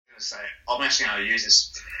to say, I'm actually going to use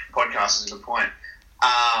this podcast as a good point.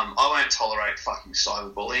 I won't tolerate fucking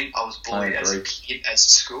cyberbullying. I was bullied as a kid at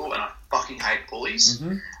school, and I fucking hate bullies.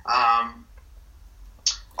 Mm-hmm.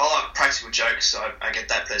 I like practical jokes, so I get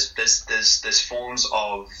that. There's forms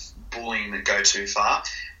of bullying that go too far,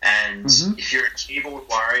 and if you're a keyboard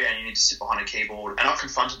warrior and you need to sit behind a keyboard, and I've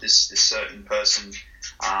confronted this certain person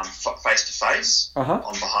face to face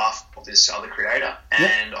on behalf of this other creator,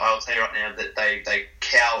 and I'll tell you right now that they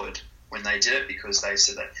cowered when they did it, because they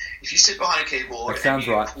said that if you sit behind a keyboard if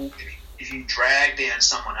you drag down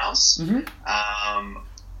someone else,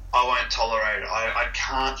 I won't tolerate it. I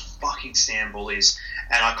can't fucking stand bullies.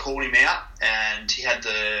 And I called him out, and he had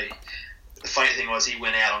the funny thing was he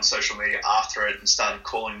went out on social media after it and started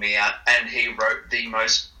calling me out, and he wrote the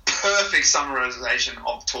most perfect summarization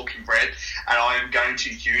of Talking Bread, and I am going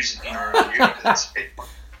to use it in a review because it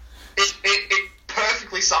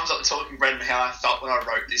perfectly sums up the Talking Bread and how I felt when I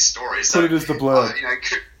wrote this story. So, put it as the blurb.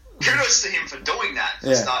 Kudos to him for doing that,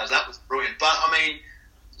 for starters. That was brilliant. But, I mean,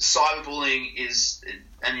 cyberbullying is,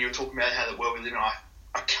 and you were talking about how the world we live in,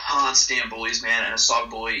 I can't stand bullies, man, and a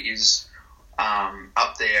cyberbully is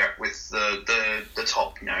up there with the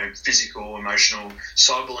top, physical, emotional.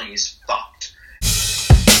 Cyberbullying is fucked.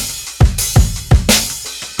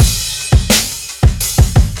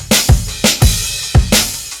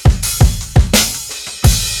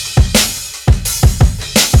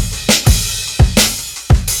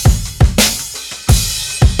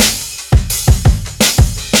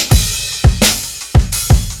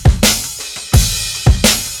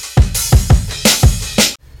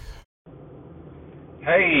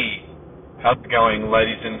 Hey, how's it going,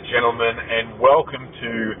 ladies and gentlemen, and welcome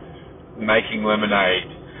to Making Lemonade.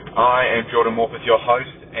 I am Jordan Morpeth, your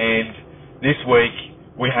host, and this week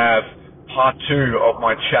we have part 2 of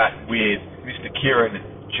my chat with Mr. Kieran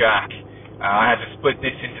Jack. I had to split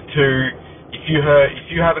this into 2. If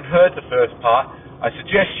you haven't heard the first part, I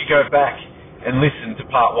suggest you go back and listen to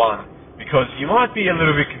part 1, because you might be a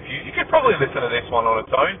little bit confused. You could probably listen to this one on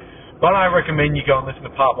its own, but I recommend you go and listen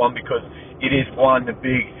to part 1, because it is one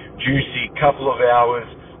big, juicy couple of hours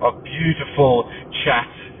of beautiful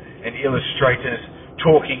chats and illustrators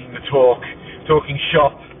talking the talk, talking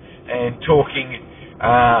shop, and talking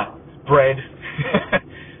bread.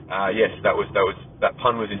 Yes, that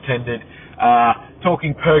pun was intended.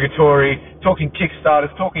 Talking purgatory, talking Kickstarters,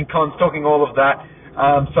 talking cons, talking all of that.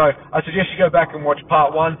 So I suggest you go back and watch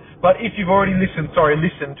part 1. But if you've already listen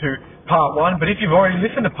to part 1. But if you've already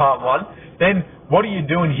listened to part 1, then what are you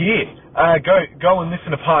doing here? Go and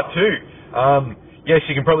listen to part 2. Yes,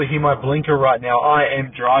 you can probably hear my blinker right now. I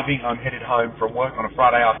am driving. I'm headed home from work on a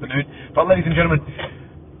Friday afternoon. But ladies and gentlemen,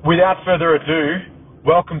 without further ado,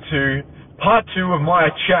 welcome to part 2 of my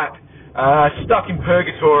chat, Stuck in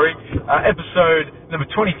Purgatory, episode number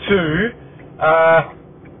 22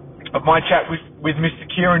 of my chat with Mr.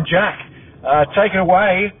 Kieran Jack. Take it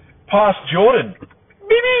away, past Jordan.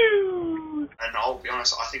 And I'll be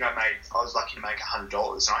honest, I was lucky to make $100,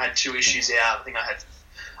 and I had 2 issues out. I think I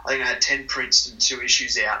had 10 prints and 2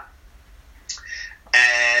 issues out,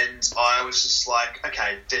 and I was just like,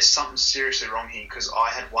 okay, there's something seriously wrong here, because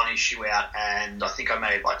I had 1 issue out, and I think I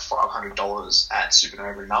made like $500 at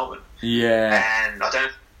Supernova in Melbourne. Yeah. And I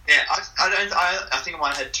think I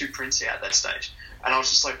might have had 2 prints out at that stage. And I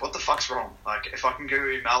was just like, what the fuck's wrong? Like, if I can go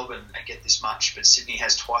to Melbourne and get this much, but Sydney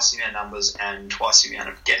has twice the amount of numbers and twice the amount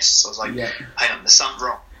of guests. I was like, hang on, there's something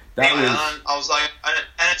wrong. I was like,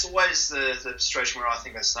 and it's always the situation where I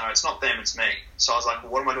think, no, it's not them, it's me. So I was like,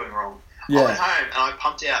 well, what am I doing wrong? I went home and I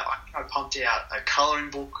pumped out a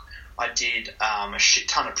colouring book. I did a shit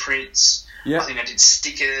ton of prints. I think I did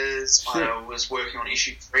stickers. Shit. I was working on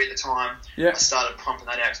issue 3 at the time. I started pumping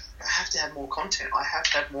that out. I have to have more content.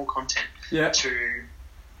 To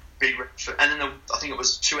be ready for. And then I think it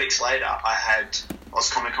was 2 weeks later, I was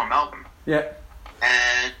Comic-Con Melbourne.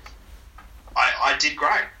 And I did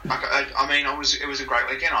great. It was a great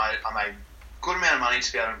weekend. I made a good amount of money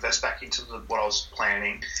to be able to invest back into what I was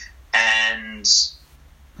planning, and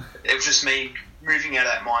it was just me moving out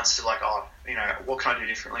of that mindset, like, what can I do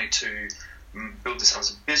differently to build this up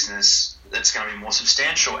as a business that's going to be more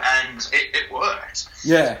substantial, and it worked.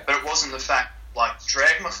 But it wasn't the fact, like,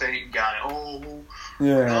 dragging my feet and going,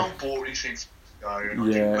 no one bought anything. I didn't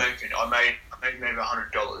make it. I made maybe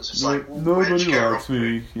 $100. It's like, where did you go wrong?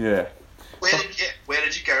 Where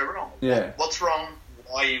did you go wrong? What's wrong?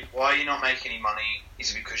 Why are you not making any money? Is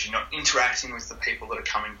it because you're not interacting with the people that are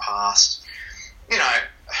coming past?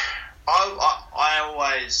 I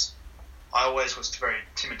always was very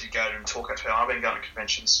timid to go and talk at people. I've been going to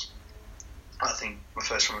conventions. I think my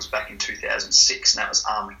first one was back in 2006, and that was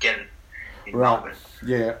Armageddon in Melbourne.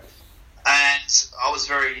 Yeah. And I was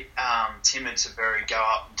very timid to go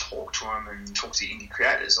up and talk to them and talk to the indie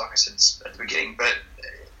creators, like I said at the beginning. But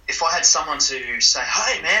if I had someone to say,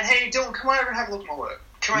 "Hey man, how you doing? Come over and have a look at my work.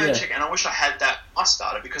 Come over and check it." And I wish I had that when I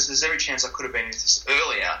started, because there's every chance I could have been with this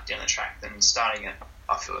earlier down the track than starting it.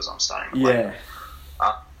 I feel as I'm starting it later.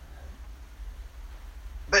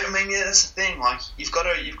 But I mean, yeah, that's the thing. Like, you've got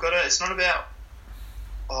to. It's not about,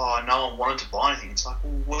 oh, no one wanted to buy anything. It's like,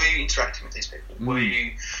 well, were you interacting with these people? Were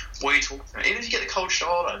you talking to them? Even if you get the cold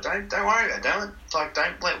shoulder, don't worry about it.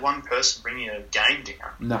 Don't let one person bring your game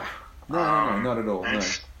down. No, not at all. No.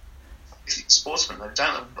 Sportsmen,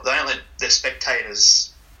 don't let their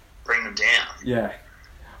spectators bring them down. Yeah,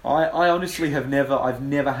 I honestly I've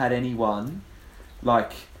never had anyone,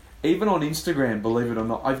 like, even on Instagram, believe it or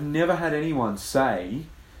not, I've never had anyone say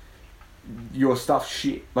your stuff's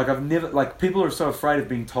shit. Like, I've never, like, people are so afraid of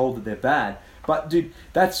being told that they're bad. But dude,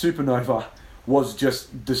 that Supernova was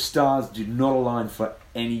just, the stars did not align for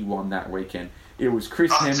anyone that weekend. It was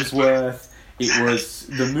Chris Hemsworth. It was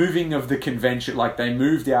the moving of the convention. Like, they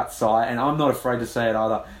moved outside, and I'm not afraid to say it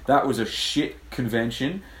either. That was a shit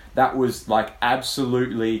convention. That was, like,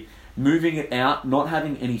 absolutely moving it out, not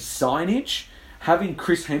having any signage, having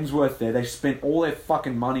Chris Hemsworth there. They spent all their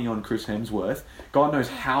fucking money on Chris Hemsworth. God knows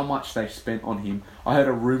how much they spent on him. I heard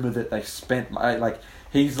a rumour that they spent, like,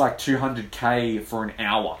 he's like $200K for an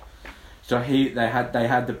hour. So they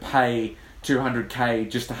had to pay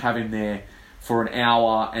 $200K just to have him there for an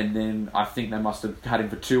hour, and then I think they must have had him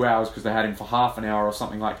for 2 hours because they had him for half an hour or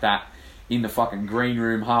something like that in the fucking green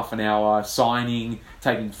room, half an hour signing,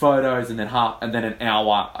 taking photos, and then an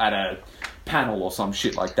hour at a panel or some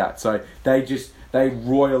shit like that. So they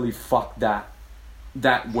royally fucked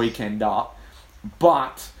that weekend up.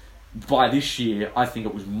 But by this year, I think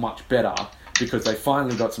it was much better because they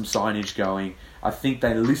finally got some signage going. I think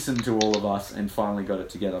they listened to all of us and finally got it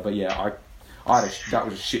together. But yeah, that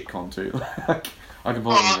was a shit con too. I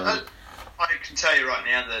completely agree. I can tell you right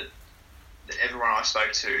now that everyone I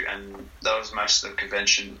spoke to, and that was most of the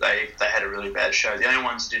convention, they had a really bad show. The only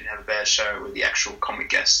ones that didn't have a bad show were the actual comic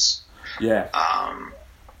guests. Yeah.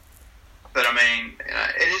 But I mean,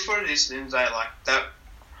 it is what it is. At the end of the day, like that,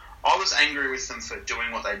 I was angry with them for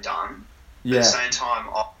doing what they'd done. Yeah. At the same time,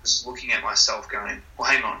 I was looking at myself, going, "Well,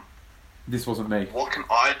 hang on, this wasn't me. What can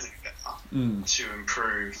I do better to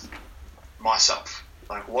improve myself?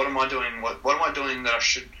 Like, what am I doing? What am I doing that I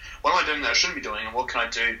should? What am I doing that I shouldn't be doing? And what can I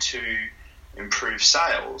do to improve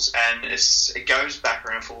sales?" And it goes back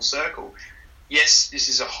around full circle. Yes, this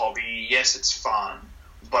is a hobby. Yes, it's fun.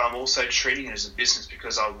 But I'm also treating it as a business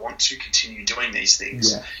because I want to continue doing these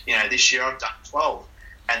things. Yeah. You know, this year I've done 12,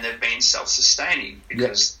 and they've been self-sustaining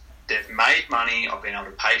because they've made money. I've been able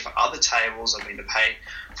to pay for other tables. I've been able to pay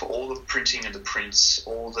for all the printing of the prints,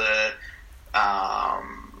 all the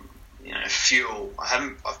fuel.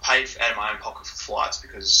 I've paid out of my own pocket for flights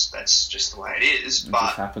because that's just the way it is. It but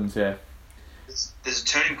just happens, yeah. There's a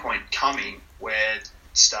turning point coming where it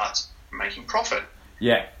starts making profit.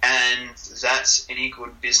 Yeah. And that's any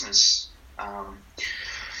good business.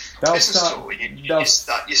 They'll business start, tool. You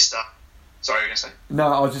start. Sorry, you were going to say? No,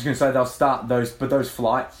 I was just going to say they'll start those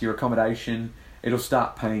flights, your accommodation, it'll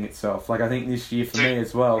start paying itself. Like, I think this year for me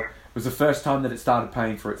as well was the first time that it started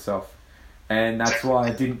paying for itself. And that's why I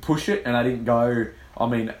didn't push it, and I didn't go. I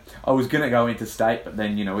mean, I was going to go interstate, but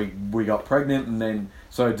then, we got pregnant, and then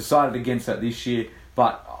so I decided against that this year.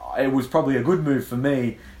 But it was probably a good move for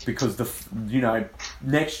me because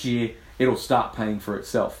next year it'll start paying for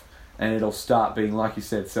itself, and it'll start being, like you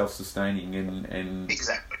said, self-sustaining and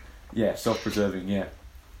exactly. Yeah, self-preserving. Yeah.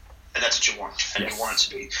 And that's what you want, and yes. You want it to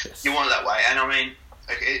be. Yes. You want it that way, and I mean,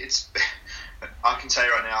 it's. I can tell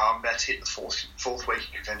you right now, I'm about to hit the fourth week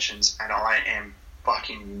of conventions, and I am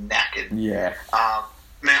fucking knackered. Yeah.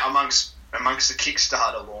 Man, amongst the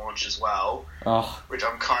Kickstarter launch as well, which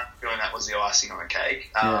I'm kind of feeling that was the icing on the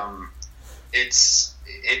cake. It's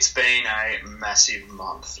been a massive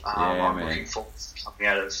month. I'm looking forward to coming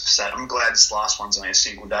out of Saturday. I'm glad this last one's only a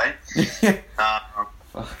single day.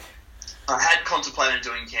 I had contemplated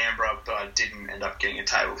doing Canberra, but I didn't end up getting a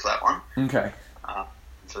table for that one. Okay.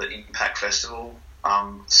 For the Impact Festival.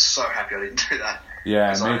 I'm so happy I didn't do that.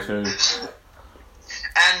 Yeah, me too.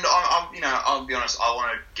 And I'll be honest, I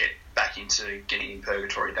want to get back into getting In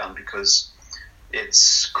Purgatory done because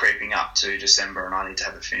it's creeping up to December and I need to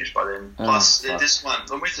have it finished by then. Plus, this one,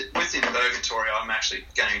 with In Purgatory,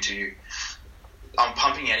 I'm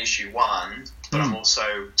pumping out issue 1, but I'm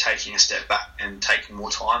also taking a step back and taking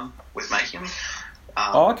more time with making them.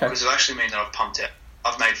 Okay. Because it'll actually mean that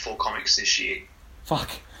I've made 4 comics this year.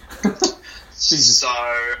 Fuck. So,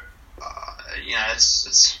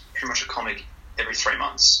 it's pretty much a comic every 3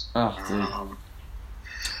 months. Oh, dude.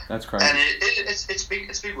 That's crazy. And it's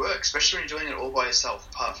big work, especially when you're doing it all by yourself,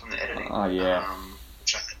 apart from the editing. Oh, yeah.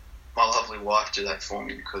 Which my lovely wife do that for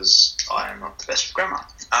me because I am not the best with grammar.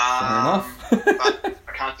 Fair enough. But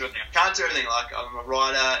I can't do everything. I can't do everything. Like, I'm a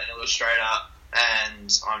writer, an illustrator,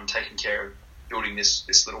 and I'm taking care of building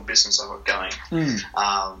this little business I've got going,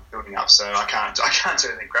 building up. So I can't do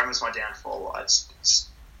everything. Grammar's my downfall.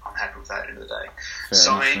 I'm happy with that at the end of the day. Fair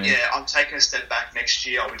enough, man. I'm taking a step back next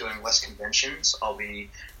year. I'll be doing less conventions. I'll be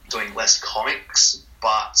doing less comics.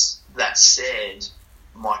 But that said,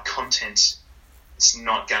 my content is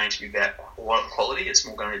not going to be about quality. It's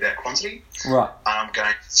more going to be about quantity. Right. And I'm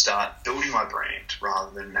going to start building my brand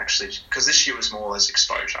rather than actually, because this year was more or less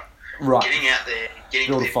exposure. Right. Getting out there, getting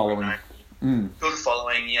Build a people, following. Build a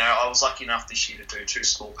following. I was lucky enough this year to do 2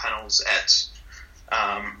 small panels at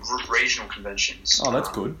regional conventions. Oh, that's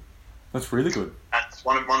good. That's really good. And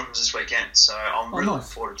one of them was this weekend, so I'm really nice. looking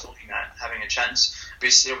forward to talking about having a chat.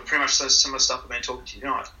 Because pretty much some of the stuff I've been talking to you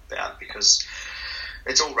tonight about, because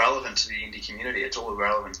it's all relevant to the indie community. It's all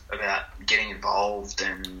relevant about getting involved,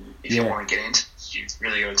 and if you want to get into it, you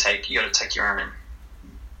really got to take your own.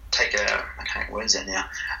 I can't get words out now.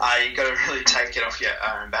 You got to really take it off your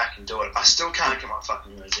own back and do it. I still can't get my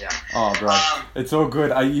fucking words out. Oh, bro, it's all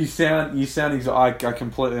good. You sound. I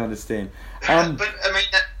completely understand. But I mean,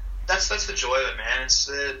 that's the joy of it, man. It's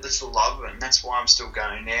the love of it, and that's why I'm still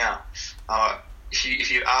going now.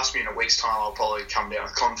 If you ask me in a week's time, I'll probably come down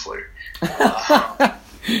with Conflu.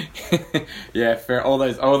 Yeah, fair. All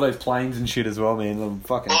those planes and shit as well, man. I'm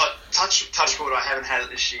fucking. Well, touch wood, I haven't had it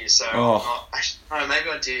this year, so no, maybe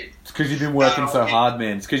I did. It's because you've been working so hard,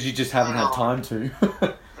 man. It's because you just haven't had time to.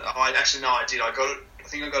 I did. I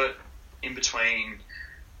think I got it in between.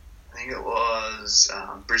 I think it was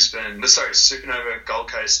Supernova, Gold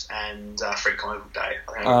Coast, and Fred Comic Book Day.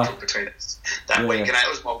 I think I took between that week, and it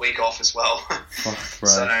was my week off as well.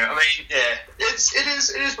 So I mean, it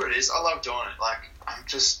is what it is. I love doing it. Like, I'm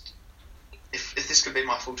just, if this could be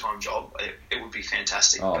my full-time job, it would be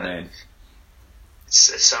fantastic. Oh, man.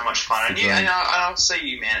 It's so much fun, and I'll see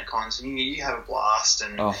you, man, at cons, and you have a blast.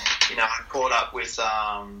 And I caught up with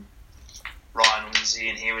Ryan Lindsay,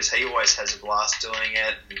 and he always has a blast doing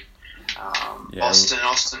it. And,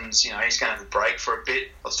 Austin's, he's going to have a break for a bit.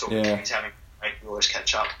 I was talking to him, he's having a break. We always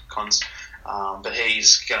catch up at cons, but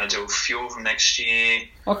he's going to do a few of them next year.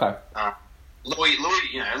 Okay. Louis,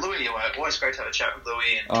 always great to have a chat with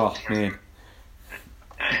Louis and talk to him.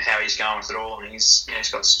 How he's going with it all, and he's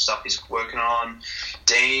got some stuff he's working on.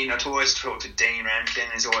 Dean, I always talk to Dean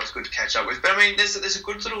Ramkin. He's always good to catch up with. But I mean, there's a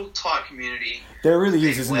good little tight community. There really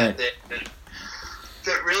is, isn't there?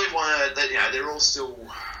 That really want to. They're all still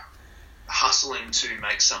hustling to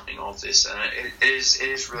make something of this, and it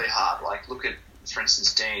is really hard. Like, look at, for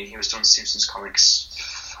instance, Dean. He was doing Simpsons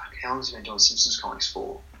comics. How long has he been doing Simpsons comics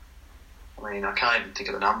for? I mean, I can't even think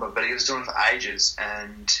of the number, but he was doing it for ages,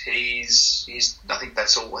 and he's. I think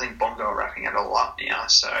that's all. I think Bongo are wrapping it all up now,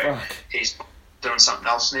 so he's doing something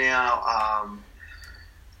else now.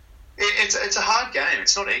 It's a hard game.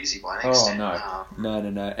 It's not easy by any extent.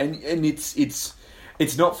 No, and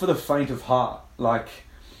it's not for the faint of heart. Like,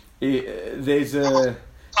 there's a.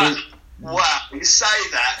 Wow, you say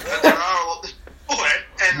that, but there are a lot that do it,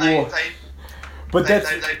 and they faint.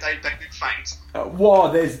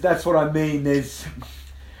 That's what I mean.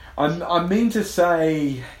 I mean to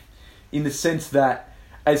say, in the sense that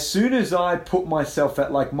as soon as I put myself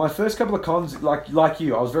out, like my first couple of cons, like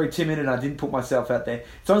you, I was very timid and I didn't put myself out there.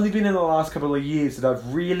 It's only been in the last couple of years that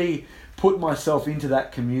I've really put myself into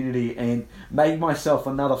that community and made myself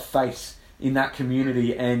another face in that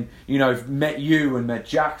community, and met you and met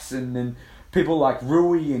Jackson and people like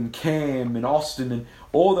Rui and Cam and Austin and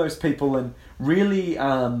all those people, and really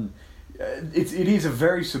it is a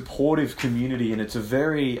very supportive community, and it's a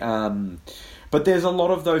very but there's a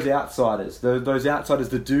lot of those outsiders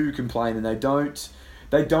that do complain, and they don't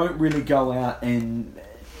really go out, and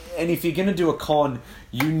if you're going to do a con,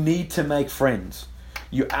 you need to make friends.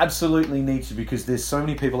 You absolutely need to, because there's so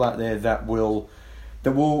many people out there that will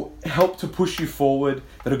help to push you forward,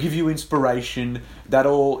 that'll give you inspiration,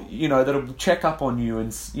 that'll check up on you,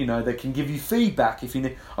 and that can give you feedback if you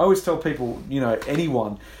need. I always tell people,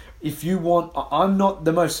 anyone, if you want, I'm not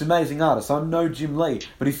the most amazing artist, I'm no Jim Lee,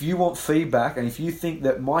 but if you want feedback and if you think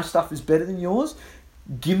that my stuff is better than yours,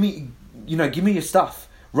 give me your stuff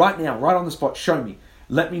right now, right on the spot. Show me,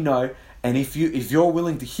 let me know, and if you're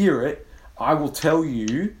willing to hear it, I will tell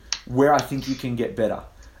you where I think you can get better.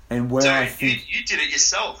 and where Dude, I think you did it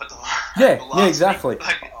yourself at the yeah, last exactly.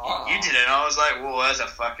 Like, you did it, and I was like, "Whoa,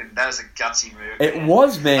 that was a gutsy move." It man.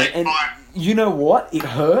 was, man, Like, and you know what? It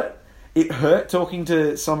hurt. It hurt talking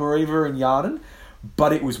to Summereva and Yarden,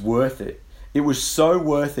 but it was worth it. It was so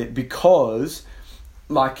worth it because,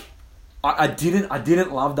 like, I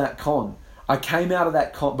didn't love that con. I came out of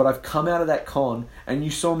that con, but I've come out of that con, and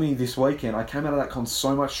you saw me this weekend. I came out of that con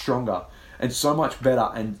so much stronger and so much better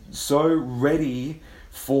and so ready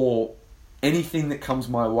for anything that comes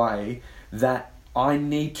my way that I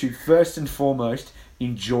need to first and foremost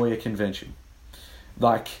enjoy a convention.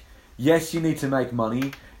 Like, yes, you need to make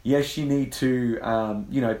money. Yes, you need to,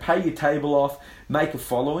 pay your table off, make a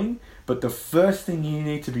following. But the first thing you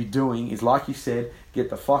need to be doing is, like you said, get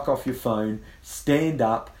the fuck off your phone, stand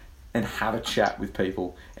up, and have a chat with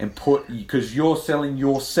people. And because you're selling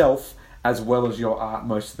yourself as well as your art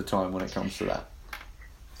most of the time when it comes to that.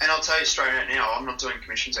 And I'll tell you straight out now, I'm not doing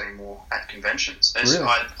commissions anymore at conventions. Really?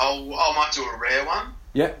 I might do a rare one.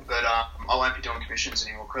 Yeah. But I won't be doing commissions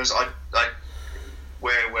anymore because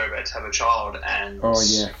we're about to have a child and. Oh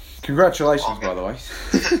yeah! Congratulations, by the way.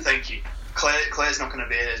 Thank you. Claire's not going to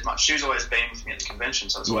be there as much. She's always been with me at the convention,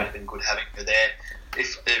 so it's always been good having her there.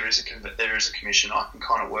 If there is a commission, I can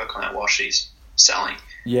kind of work on that while she's selling.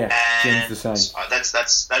 Yeah, and Jen's the same.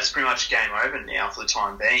 That's pretty much game over now for the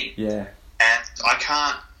time being. Yeah. And I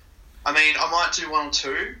can't. I mean, I might do one or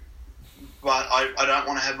two, but I don't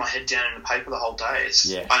want to have my head down in the paper the whole day.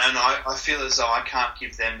 I feel as though I can't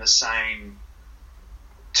give them the same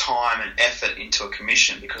time and effort into a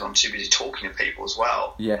commission because I'm too busy talking to people as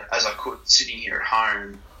well. Yeah. As I could sitting here at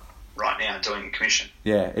home right now doing a commission.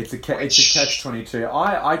 Yeah, it's a catch-22.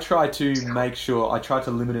 I try to make sure I try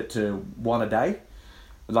to limit it to one a day,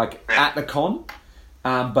 at the con.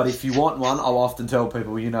 But if you want one, I'll often tell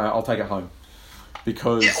people, I'll take it home.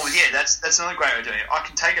 Because that's another great way of doing it. I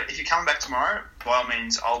can take it if you come back tomorrow. By all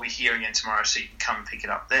means, I'll be here again tomorrow, so you can come and pick it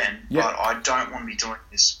up then. Yep. But I don't want to be doing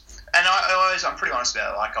this. And I'm pretty honest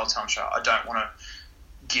about it. Like, I'll tell them straight, I don't want to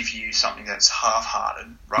give you something that's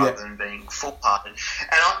half-hearted rather than being full-hearted.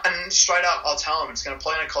 And straight up, I'll tell them it's going to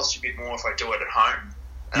probably cost you a bit more if I do it at home,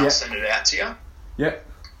 and I'll send it out to you. Yeah.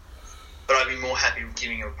 But I'd be more happy with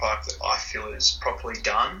giving you a product that I feel is properly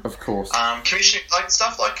done. Of course. Commission,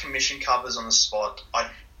 stuff like commission covers on the spot,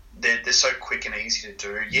 they're so quick and easy to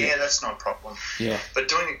do. Yeah, that's not a problem. Yeah. But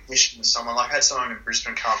doing a commission with someone, like I had someone in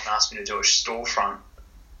Brisbane come up and ask me to do a storefront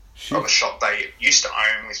of a shop they used to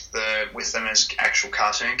own with them as actual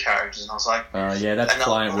cartoon characters, and I was like, that's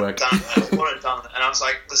client work. And I was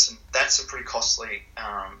like, listen, that's a pretty costly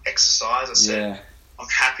exercise. I said, I'm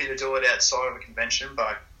happy to do it outside of a convention, but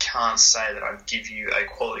I can't say that I'd give you a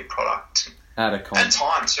quality product at a con. And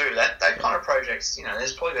time too. That kind of projects,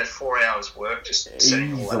 there's probably about 4 hours work just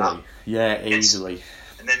setting all that up. Yeah, easily.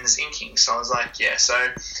 And then there's inking. So I was like, so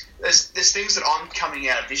there's things that I'm coming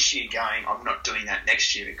out of this year going, I'm not doing that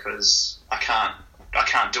next year because I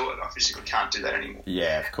can't do it. I physically can't do that anymore.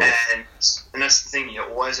 Yeah, of course. And that's the thing. You're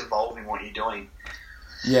always evolving what you're doing.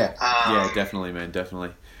 Yeah. Definitely, man.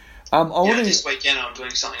 Definitely. This weekend I'm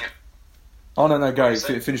doing something. Oh no! Go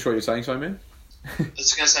finish what you're saying, sorry, man. I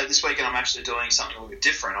was going to say this weekend I'm actually doing something a little bit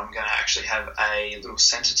different. I'm going to actually have a little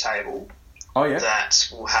centre table. Oh yeah. That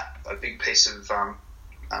will have a big piece of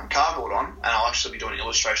cardboard on, and I'll actually be doing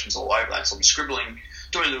illustrations all over that. So I'll be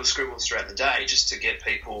doing little scribbles throughout the day just to get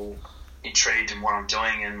people intrigued in what I'm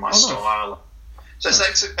doing and my style. So I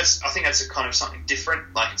think that's a kind of something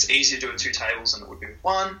different. Like, it's easier to do with 2 tables than it would be with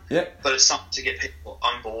 1. Yeah. But it's something to get people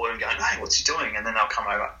on board and going, hey, what's he doing? And then they'll come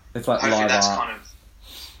over. It's like hopefully live that's art. kind of.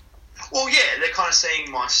 Well, yeah, they're kind of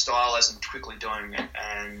seeing my style as I'm quickly doing it,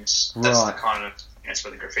 and that's the kind of that's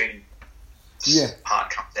where the graffiti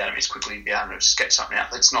part comes out of me. Is quickly be able to sketch something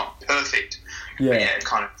out that's not perfect. Yeah. But it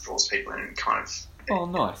kind of draws people in and kind of. Oh,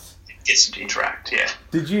 nice. Gets them to interact. Yeah.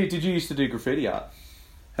 Did you used to do graffiti art?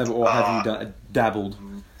 Have you dabbled?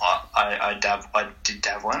 I did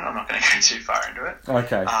dabble in it. I'm not going to go too far into it.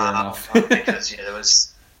 Okay, fair enough. Because there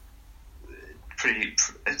was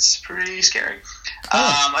it's pretty scary.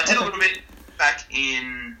 I did a little bit back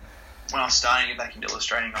in when I was starting to get back into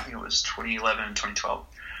illustrating. I think it was 2011 and 2012.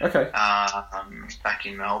 Okay. Back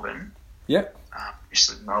in Melbourne. Yep. Used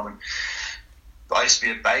to live in Melbourne. But I used to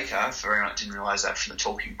be a baker. I didn't realise that from the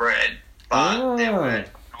Talking Bread. But there were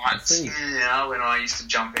nights, when I used to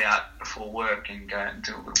jump out before work and go and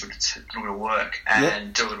do a little bit of work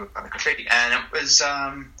and do a little bit of graffiti. And it was,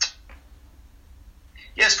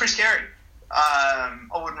 it's pretty scary. I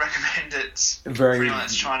wouldn't recommend it. Very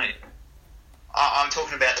much trying to. I'm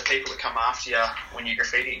talking about the people that come after you when you're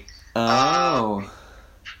graffitiing. Oh.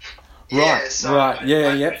 Right.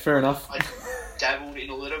 Fair enough. I dabbled in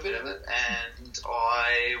a little bit of it, and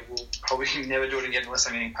I will probably never do it again unless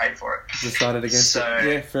I'm getting paid for it. Decided against it.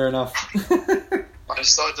 Yeah, fair enough. I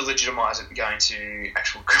decided to legitimise it going to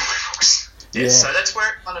actual comic books. Yeah. So that's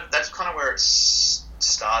kind of where it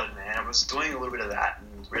started, man. I was doing a little bit of that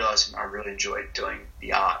and realising I really enjoyed doing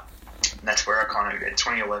the art. And that's where I kind of, in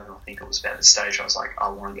 2011, I think it was about the stage I was like, I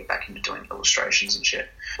want to get back into doing illustrations and shit.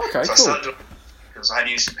 Okay, so cool. I started doing it because I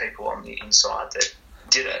knew some people on the inside that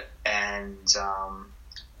did it, and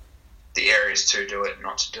the areas to do it,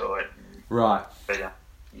 not to do it. Right. But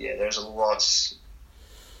yeah, there's a lot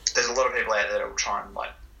of people out there that will try and,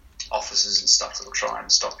 like, offices and stuff that will try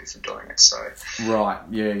and stop you from doing it. So right,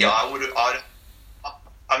 yeah.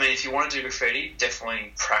 I mean, if you want to do graffiti,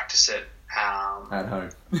 definitely practice it at home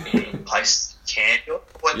in place you can do it.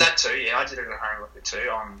 Well, that too. Yeah, I did it at home a little bit too.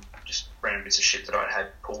 On just random bits of shit that I had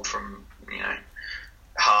pulled from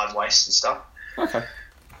hard waste and stuff. Okay.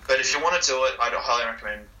 But if you want to do it, I'd highly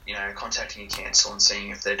recommend contacting your council and seeing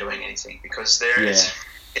if they're doing anything, because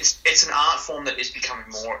it's an art form that is becoming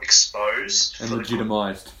more exposed and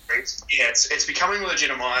legitimised. Yeah, it's becoming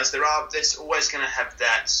legitimised. There's always going to have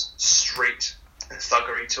that street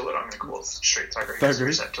thuggery to it. I'm going to call it street thuggery.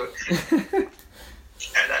 There's that to it.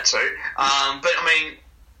 Yeah, that too. But I mean,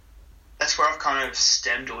 that's where I've kind of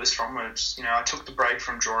stemmed all this from. I took the break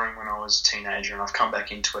from drawing when I was a teenager, and I've come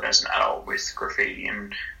back into it as an adult with graffiti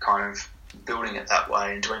and kind of building it that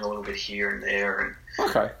way and doing a little bit here and there. And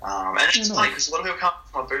okay. And it's just funny because a lot of people come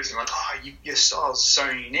to my booth and like, oh, your style's so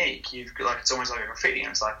unique. You've got, like, it's almost like a graffiti,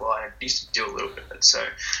 and it's like, well, I used to do a little bit of it, so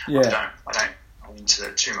I don't go into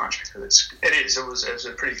that too much because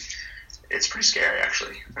it's pretty scary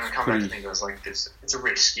actually. When I come back to think, I was like, it's a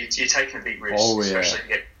risk. You're taking a big risk, especially to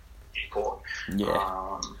get caught.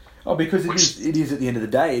 Yeah. Because it is at the end of the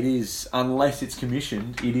day, it is, unless it's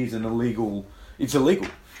commissioned, it is illegal. It's illegal.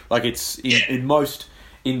 Like it's in most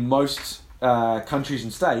countries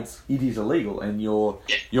and states, it is illegal, and you're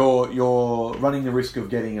running the risk of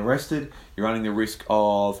getting arrested. You're running the risk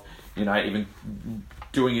of even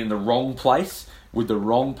doing it in the wrong place with the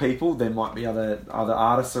wrong people. There might be other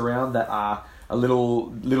artists around that are a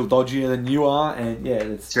little dodgier than you are, and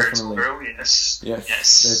it's definitely real. Yes.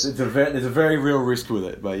 There's a very real risk with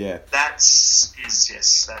it, but yeah. That's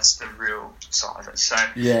the real side of it. So I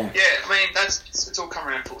mean, it's all come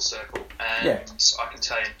around full circle, and I can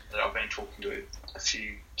tell you that I've been talking to a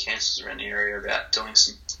few councils around the area about doing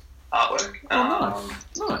some artwork.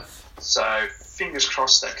 Nice. So fingers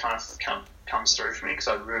crossed that kind of comes through for me, because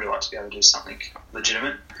I'd really like to be able to do something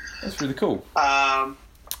legitimate. That's really cool.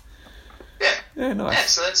 Yeah, nice. Yeah,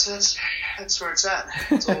 so that's where it's at.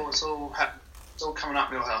 It's all coming up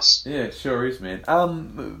Millhouse. Yeah, it sure is, man.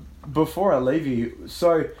 Before I leave you,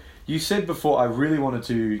 so you said before I really wanted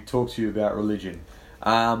to talk to you about religion.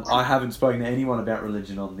 I haven't spoken to anyone about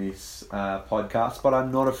religion on this podcast, but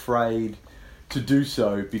I'm not afraid to do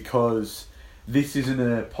so, because this isn't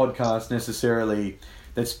a podcast necessarily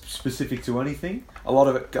that's specific to anything. A lot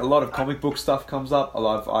of comic book stuff comes up.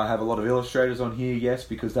 I have a lot of illustrators on here, yes,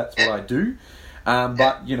 because that's what I do.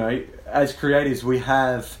 But as creators, we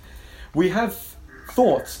have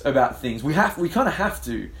thoughts about things. We kind of have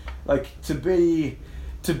to, like, to do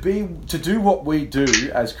what we do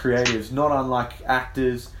as creatives. Not unlike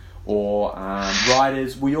actors or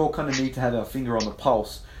writers, we all kind of need to have our finger on the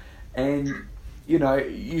pulse. And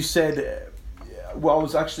you said. Well, I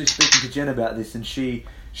was actually speaking to Jen about this, and she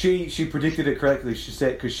predicted it correctly. She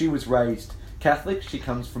said, because she was raised Catholic, she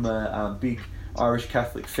comes from a big Irish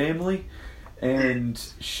Catholic family, and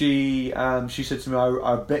she said to me,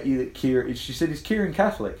 I bet you that Kieran. She said, is Kieran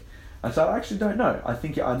Catholic? I said, I actually don't know. I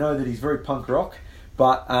know that he's very punk rock,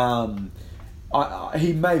 but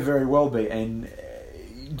he may very well be. And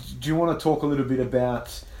do you want to talk a little bit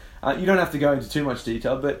about? You don't have to go into too much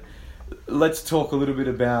detail, but let's talk a little bit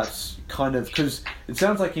about kind of, because it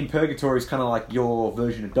sounds like In Purgatory is kind of like your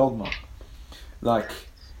version of Dogma. Like,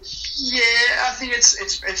 yeah, I think it's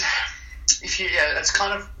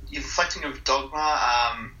kind of reflecting of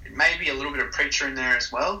Dogma. Maybe a little bit of Preacher in there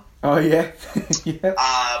as well. Oh yeah, yeah.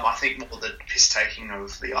 I think more the piss taking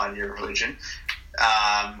of the idea of religion,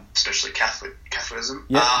 especially Catholicism.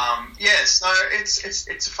 Yeah. So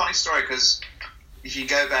it's a funny story, because if you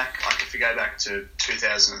go back to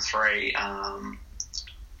 2003,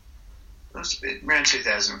 it was around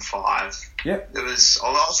 2005. Yep. I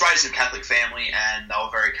was raised in a Catholic family, and they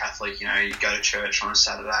were very Catholic. You go to church on a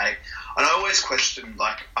Saturday, and I always questioned,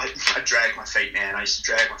 like, I drag my feet, man. I used to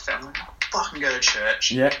drag my family. fucking go to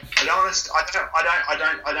church. Yeah. But I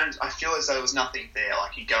feel as though there was nothing there.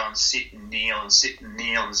 Like you go and sit and kneel and sit and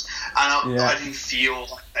kneel, and I didn't feel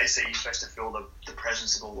like they say you're supposed to feel the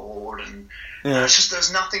presence of the Lord, and it's just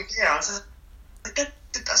there's nothing there. I was like, that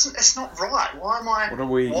doesn't. It's not right. Why am I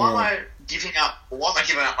giving up? Why am I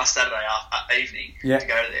giving up my Saturday evening to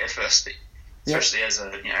go there first thing? Especially as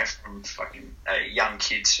from fucking a young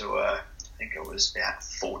kid to I think I was about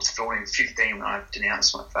 14, 15 when I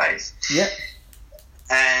denounced my faith. Yeah.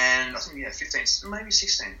 And I think 15, maybe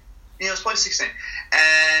 16. Yeah, it was probably 16.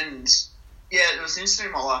 And there was an incident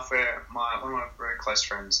in my life where one of my very close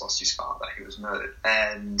friends lost his father. He was murdered,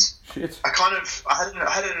 and shit. I had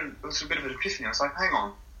it was a bit of an epiphany. I was like, hang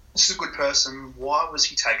on. This is a good person. Why was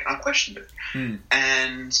he taken? I questioned it,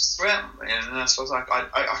 and throughout, and so I was like,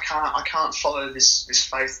 I can't follow this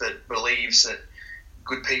faith that believes that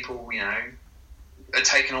good people, are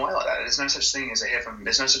taken away like that. There's no such thing as a heaven.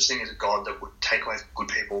 There's no such thing as a God that would take away good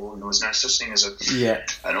people, and there was no such thing as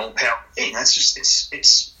an all-powerful thing. That's just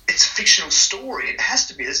it's a fictional story. It has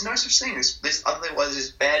to be. There's no such thing.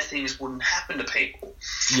 Otherwise, bad things wouldn't happen to people.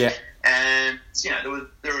 Yeah, and there were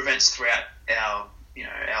events throughout our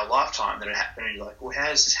lifetime that had happened, and you're like, well, how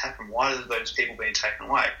does this happen? Why are those people being taken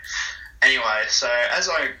away? Anyway, so as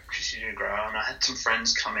I continued to grow, and I had some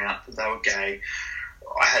friends come out that they were gay,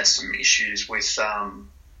 I had some issues with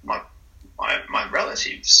my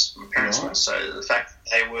relatives, my parents also. The fact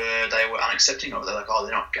that they were unaccepting of it. They're like, oh,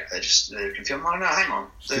 they're not gay, they're confused. I'm like, no, hang on.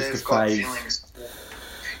 They've got feelings.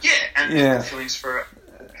 Yeah, and they've got feelings for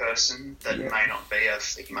a person that may not be a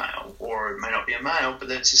female, or it may not be a male,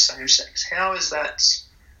 but it's the same sex. How is that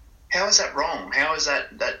wrong? How is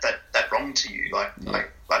that wrong to you? Like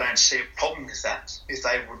I don't see a problem with that. If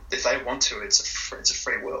they want to, it's a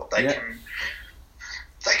free world. They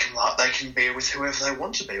can love, they can be with whoever they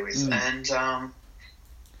want to be with, and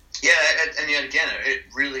yet again, it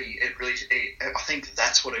really, I think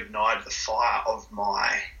that's what ignited the fire of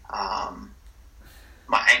my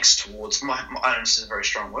angst towards I know this is a very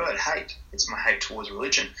strong word, hate. It's my hate towards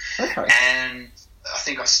religion, and I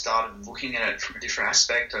think I started looking at it from a different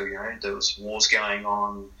aspect. There was wars going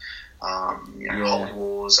on, holy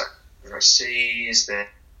wars overseas. There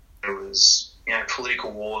was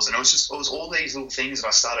political wars, and it was all these little things that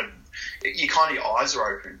I started. Your eyes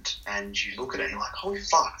are opened, and you look at it, and you're like, holy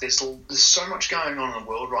fuck! There's so much going on in the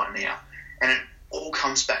world right now, and it all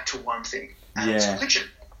comes back to one thing, and it's religion.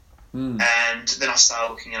 And then I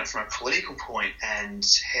started looking at it from a political point, and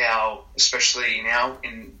how, especially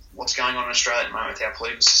in what's going on in Australia at the moment with our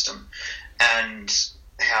political system, and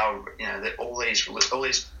how that all these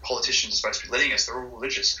politicians are supposed to be leading us, they're all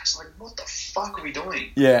religious. It's like, what the fuck are we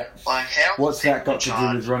doing? Yeah. Like, how? What's that got to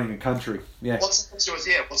do with running a country? Yeah. What's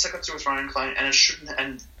that got to do with running a country? And it shouldn't.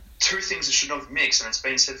 And two things that should not mix, and it's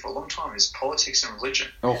been said for a long time, is politics and religion.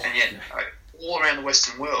 Oh. And yet, all around the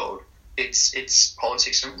Western world, it's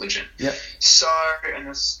politics and religion. Yeah. So,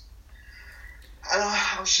 and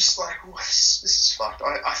I was just like, oh, this is fucked.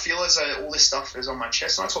 I feel as though all this stuff is on my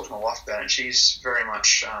chest, and I talked to my wife about it, and she's very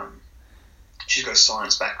much, she's got a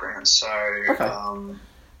science background, so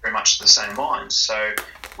very much the same mind. So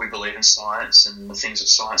we believe in science and the things that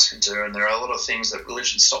science can do, and there are a lot of things that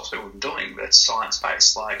religion stops people from doing, but it's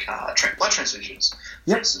science-based, like blood transfusions.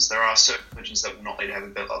 For instance, there are certain religions that will not need to have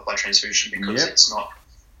a blood transfusion because it's not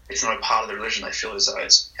a part of the religion. They feel as though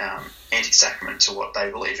it's anti-sacrament to what they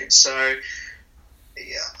believe in. So,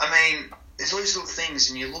 there's all these little things,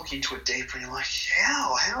 and you look into it deeper, and you're like,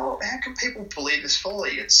 how can people believe this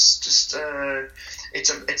folly? It's just,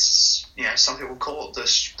 some people call it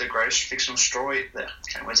the greatest fictional story. The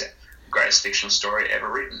greatest fictional story ever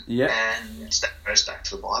written. Yeah. And that goes back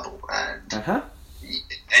to the Bible. And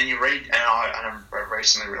and you read, and I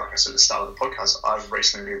recently, like I said at the start of the podcast, I've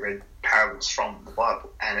recently read parables from the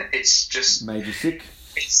Bible, and it's just made you sick.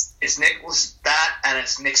 It's that, and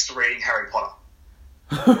it's next to reading Harry Potter.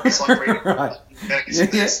 It's like reading.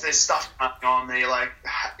 There's stuff going on there. You're like,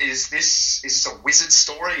 is this a wizard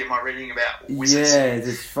story? Am I reading about wizards? Yeah,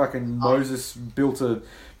 this fucking Moses built a.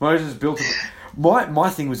 My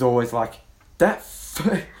thing was always like that.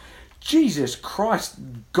 Jesus Christ,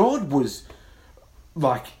 God was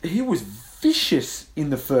like, he was vicious in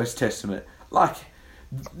the First Testament. Like,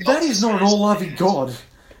 that is not an all-loving God.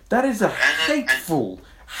 That is a hateful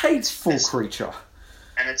creature.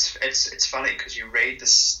 And it's funny because you read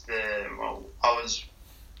this. I was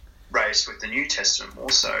raised with the New Testament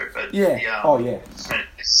also, but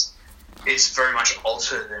it's very much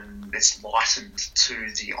altered, and it's lightened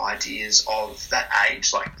to the ideas of that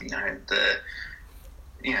age, like between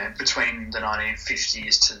the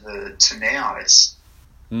 1950s to now. It's.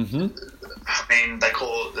 I mean, they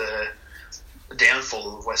call it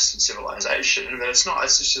downfall of Western civilization, but it's not.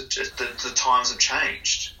 It's just the times have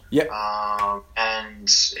changed. Yep. And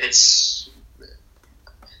it's,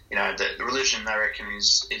 the religion, they reckon,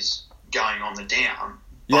 is going on the down.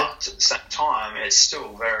 Yep. But at the same time, it's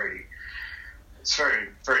still very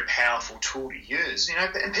powerful tool to use.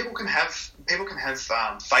 And people can have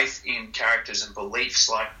faith in characters and beliefs.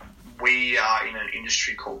 Like, we are in an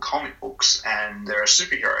industry called comic books, and there are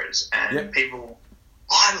superheroes, and people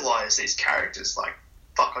idolize these characters. Like,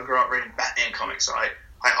 fuck, I grew up reading Batman comics. I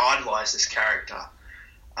idolize this character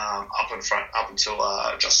up until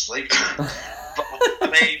Justice League. But I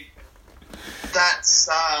mean, that's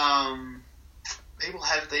people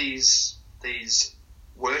have these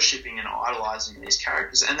worshipping and idolizing these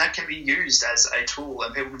characters, and that can be used as a tool.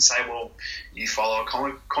 And people can say, well, you follow a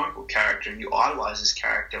comic book character and you idolize this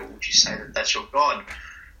character, would you say that that's your god?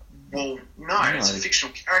 Well, no, it's a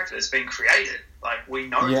fictional character that's been created. Like, we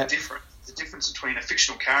know the difference between a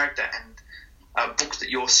fictional character and a book that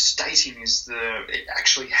you're stating it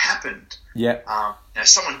actually happened. Yeah.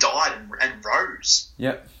 Someone died and rose.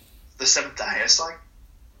 Yep. The seventh day. It's like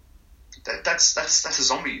that's a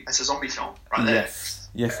zombie. That's a zombie film right there.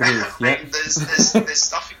 Yes, it is. I mean, there's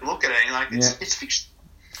stuff you can look at it and it's fiction.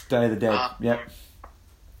 Day of the Dead. Yep.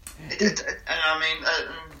 And I mean.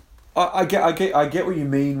 I get what you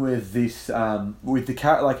mean with this, with the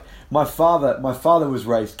character. Like, my father was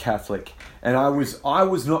raised Catholic, and I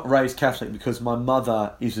was not raised Catholic because my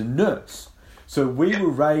mother is a nurse. So we were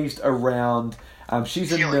raised around.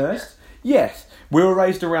 She's a nurse. Yes, we were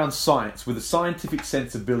raised around science with a scientific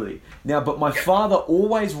sensibility. Now, but my father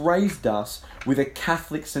always raised us with a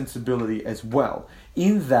Catholic sensibility as well.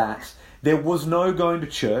 In that there was no going to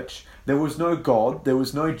church, there was no God, there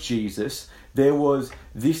was no Jesus. There was,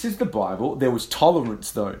 this is the Bible. There was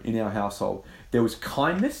tolerance, though, in our household. There was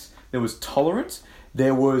kindness. There was tolerance.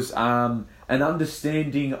 There was an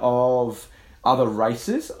understanding of other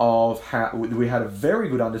races, of how we had a very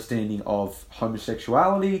good understanding of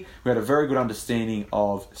homosexuality. We had a very good understanding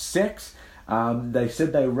of sex. They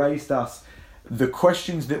said they raised us, the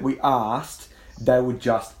questions that we asked, they would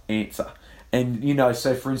just answer. And,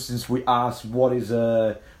 so for instance, we asked, what is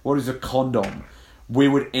a condom? They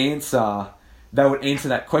would answer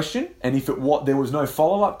that question, and if there was no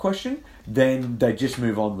follow-up question, then they just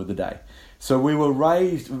move on with the day. So we were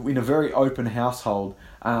raised in a very open household,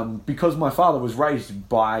 because my father was raised in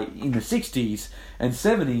the 60s and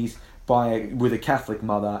 70s with a Catholic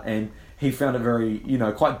mother, and he found it very,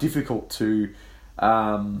 quite difficult to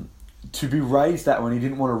be raised that way, and he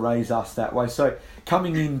didn't want to raise us that way. So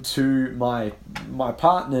coming into my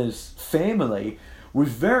partner's family was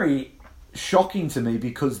very shocking to me,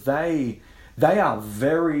 because they are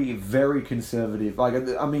very, very conservative. Like,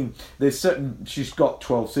 I mean, she's got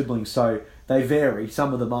 12 siblings, so they vary.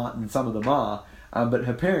 Some of them aren't and some of them are. But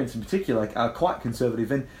her parents in particular are quite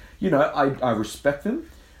conservative, and, I respect them.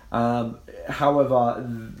 However,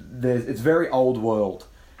 it's very old world,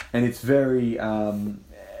 and it's very,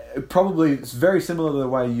 it's very similar to the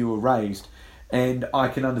way you were raised, and I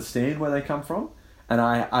can understand where they come from. And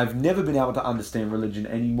I've never been able to understand religion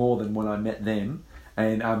any more than when I met them.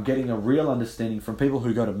 And I'm getting a real understanding from people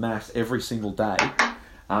who go to Mass every single day,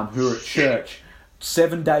 who are at church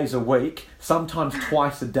 7 days a week, sometimes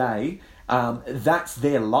twice a day. That's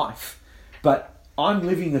their life. But I'm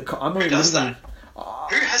living Who does that?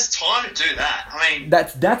 Who has time to do that? I mean,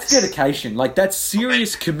 that's dedication. Like, that's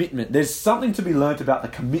serious commitment. There's something to be learnt about the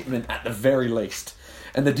commitment at the very least,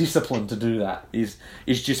 and the discipline to do that is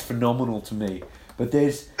just phenomenal to me. But I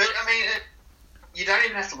mean, you don't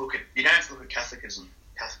even have to look at Catholicism.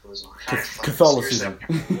 Catholicism.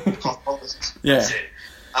 Catholicism. Yeah. That's it.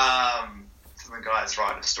 From the guy that's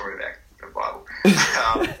writing a story about the Bible.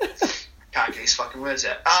 Can't get his fucking words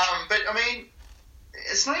out. But I mean,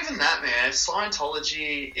 it's not even that, man.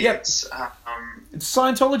 Scientology.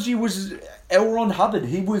 Scientology was L. Ron Hubbard.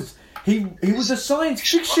 He was a science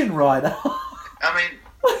fiction writer. I mean,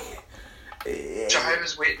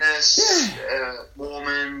 Jehovah's Witness,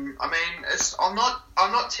 Mormon. I mean, I'm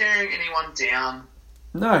not tearing anyone down.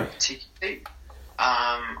 No. Particularly.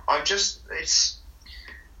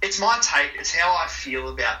 It's my take. It's how I feel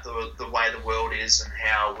about the way the world is and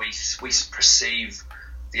how we perceive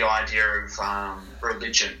the idea of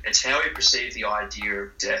religion. It's how we perceive the idea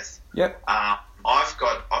of death. Yep.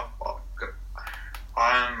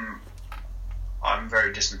 I'm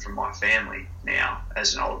very distant from my family now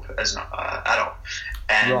as an adult,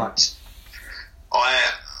 and right.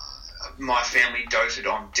 My family doted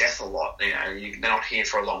on death a lot. They're not here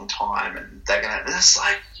for a long time, and they're gonna. And it's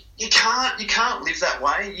like you can't live that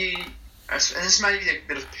way. And this may be a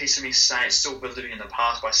bit of a piece of me saying still we're living in the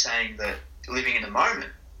past by saying that living in the moment.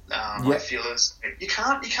 I feel you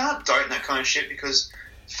can't dote in that kind of shit because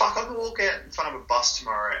fuck, I could walk out in front of a bus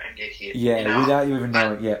tomorrow and get hit. Yeah, without you even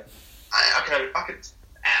knowing. Yeah, I could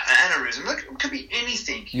aneurysm. It could be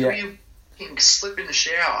anything. You can slip in the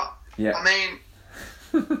shower. Yeah, I mean.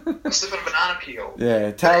 Slip on a banana peel.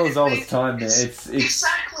 Yeah, tale as old as time, man. It's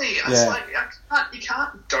exactly. It's like you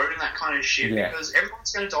can't dote in that kind of shit because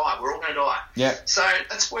everyone's going to die. We're all going to die. Yeah. So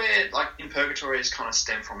that's where like in purgatory has kind of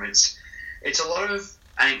stemmed from. It's a lot of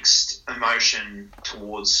angst, emotion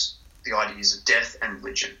towards the ideas of death and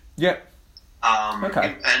religion. Yeah.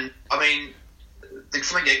 Okay. And I mean,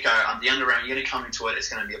 from the get go, the underground, you're going to come into it. It's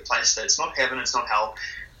going to be a place that's not heaven. It's not hell.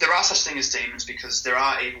 There are such things as demons because there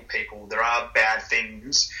are evil people, there are bad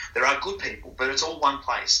things, there are good people, but it's all one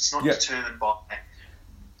place. It's not determined by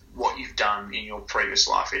what you've done in your previous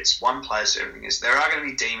life. It's one place, everything is. There are going to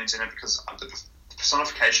be demons in it because the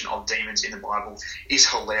personification of demons in the Bible is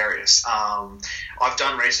hilarious. I've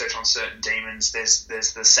done research on certain demons. There's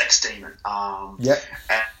the sex demon. And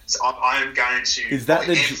I am going to... Is that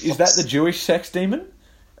the Jewish sex demon?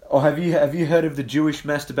 Or have you heard of the Jewish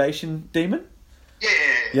masturbation demon?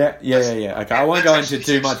 Yeah. Okay, I won't go into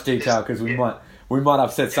too much detail because we might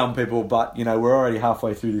upset some people, but we're already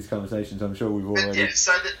halfway through this conversation, so I'm sure we've already. Yeah,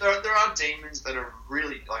 so there are demons that are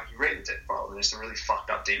really like you read the Death Bible, and there's some really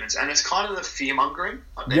fucked up demons, and it's kind of the fear mongering,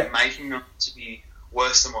 like they're making them to be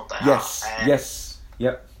worse than what they are.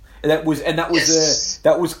 Yep.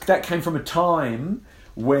 That came from a time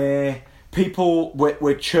where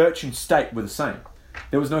where church and state were the same.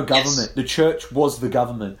 There was no government. Yes. The church was the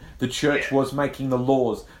government. The church was making the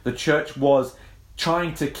laws. The church was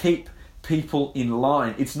trying to keep people in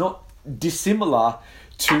line. It's not dissimilar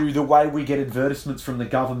to the way we get advertisements from the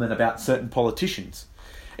government about certain politicians.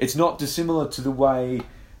 It's not dissimilar to the way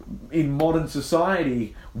in modern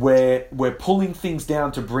society where we're pulling things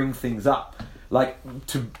down to bring things up. Like,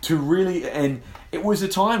 to really... And it was a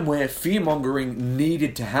time where fear-mongering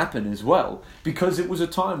needed to happen as well, because it was a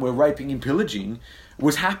time where raping and pillaging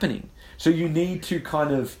was happening. So you need to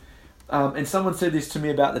kind of... and someone said this to me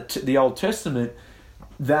about the Old Testament,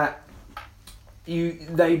 that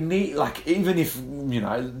they need... Like, even if,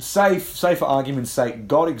 say for argument's sake,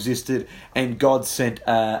 God existed and God sent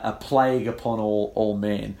a plague upon all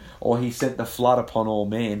men, or he sent the flood upon all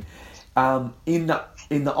men...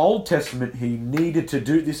 In the Old Testament, he needed to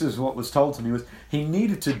do... This is what was told to me, was he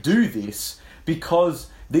needed to do this because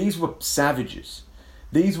these were savages.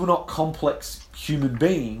 These were not complex human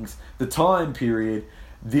beings. The time period,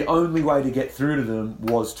 the only way to get through to them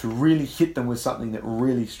was to really hit them with something that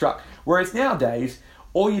really struck. Whereas nowadays,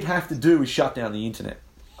 all you'd have to do is shut down the internet.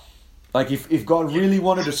 Like, if God really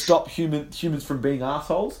wanted to stop humans from being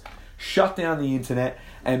assholes, shut down the internet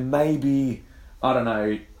and maybe, I don't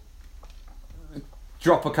know...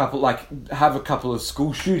 have a couple of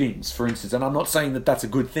school shootings, for instance. And I'm not saying that that's a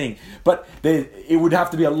good thing, but it would have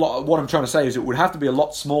to be a lot. What I'm trying to say is it would have to be a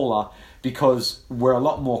lot smaller because we're a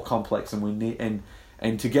lot more complex, and we need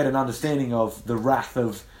and to get an understanding of the wrath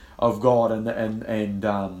of God and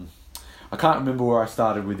I can't remember where I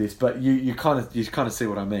started with this, but you kind of see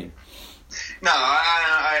what I mean. No,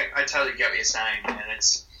 I totally get what you're saying, and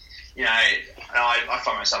it's I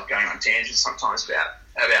find myself going on tangents sometimes about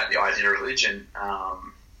the idea of religion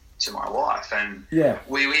to my wife, and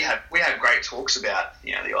we have great talks about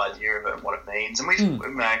the idea of it and what it means, and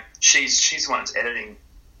she's the one that's editing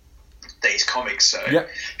these comics, so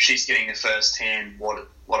she's getting the first hand what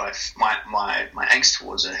my angst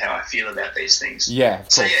towards it, how I feel about these things. Yeah.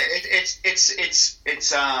 So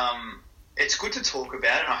it's good to talk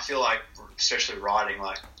about, and I feel like especially writing,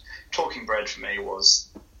 like Talking Bread for me was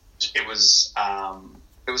on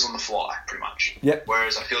the fly, pretty much. Yep.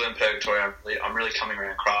 Whereas I feel in Purgatory, I'm really coming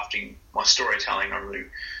around crafting my storytelling. I'm really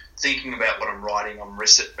thinking about what I'm writing. And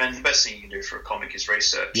the best thing you can do for a comic is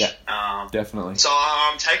research. Yeah, definitely. So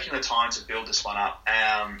I'm taking the time to build this one up.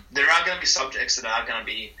 There are going to be subjects that are going to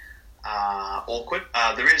be awkward.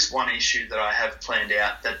 There is one issue that I have planned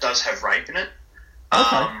out that does have rape in it.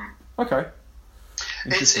 Okay.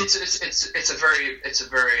 It's a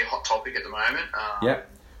very hot topic at the moment.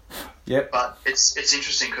 Yep. But it's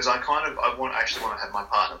interesting because I want to have my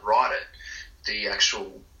partner write it,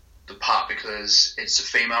 the part, because it's a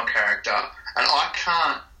female character, and I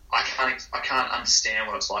can't understand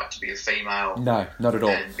what it's like to be a female. No, not at all.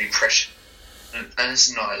 And be pressured. And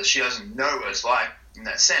she doesn't know what it's like in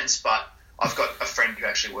that sense. But I've got a friend who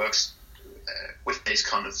actually works with these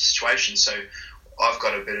kind of situations, so I've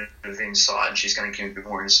got a bit of insight, and she's going to give me a bit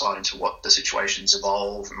more insight into what the situations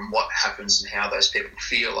evolve and what happens and how those people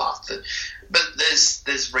feel after. But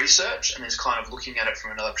there's there's research and there's kind of looking at it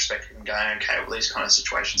from another perspective and going, okay, well, these kind of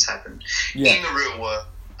situations happen in the real world,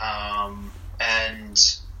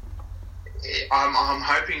 and I'm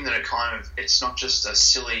hoping that it's not just a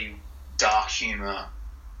silly dark humor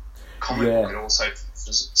comic book. It also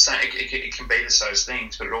it can be those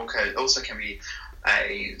things, but it also can be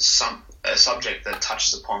a subject that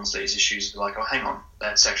touches upon these issues. Like, oh, hang on,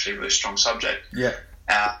 that's actually a really strong subject. Yeah.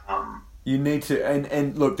 You need to,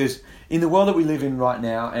 and look, there's, in the world that we live in right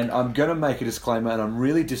now, and I'm going to make a disclaimer, and I'm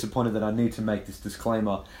really disappointed that I need to make this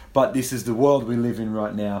disclaimer, but this is the world we live in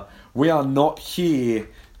right now. We are not here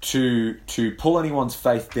to pull anyone's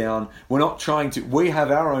faith down. We're not trying to, we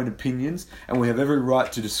have our own opinions, and we have every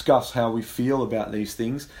right to discuss how we feel about these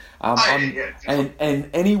things. And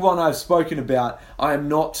anyone I've spoken about, I am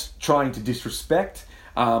not trying to disrespect.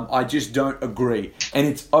 I just don't agree. And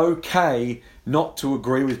it's okay not to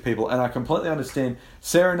agree with people. And I completely understand.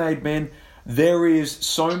 Serenade Men, there is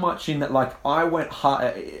so much in that. Like, I went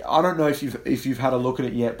hard. I don't know if you've had a look at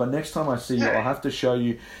it yet, but next time I see you, I'll have to show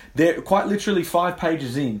you. There, quite literally 5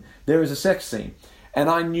 pages in, there is a sex scene.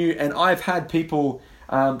 And I've had people,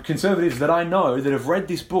 conservatives that I know that have read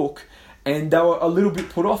this book, and they were a little bit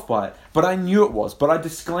put off by it. But I knew it was. But I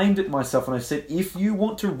disclaimed it myself, and I said, if you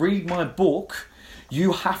want to read my book,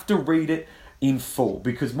 you have to read it in full,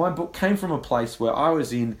 because my book came from a place where I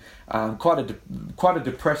was in quite a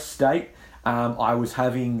depressed state. I was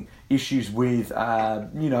having issues with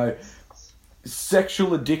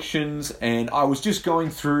sexual addictions, and I was just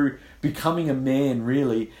going through becoming a man,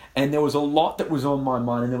 really. And there was a lot that was on my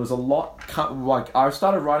mind, and there was a lot, like, I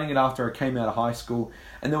started writing it after I came out of high school,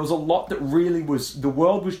 and there was a lot that really was, the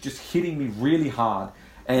world was just hitting me really hard.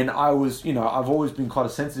 And I was, I've always been quite a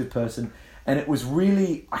sensitive person, and it was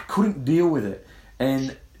really, I couldn't deal with it.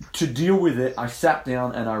 And to deal with it, I sat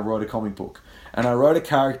down and I wrote a comic book. And I wrote a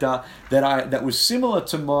character that was similar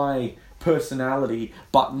to my personality,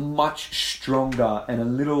 but much stronger and a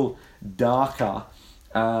little darker,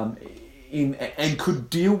 and could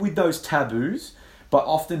deal with those taboos, but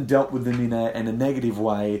often dealt with them in a negative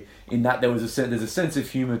way. In that there's a sense of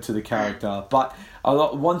humor to the character. But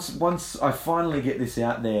once I finally get this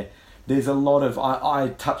out there, there's a lot of, I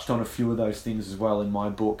touched on a few of those things as well in my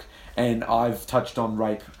book, and I've touched on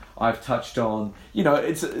rape. I've touched on,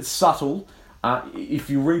 it's subtle. If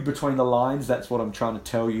you read between the lines, that's what I'm trying to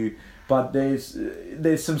tell you. But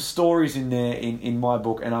there's some stories in there in my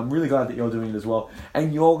book, and I'm really glad that you're doing it as well.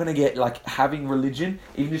 And you're going to get, like, having religion,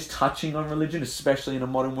 even just touching on religion, especially in a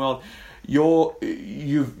modern world,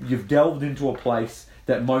 you've delved into a place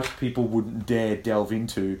that most people wouldn't dare delve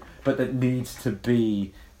into, but that needs to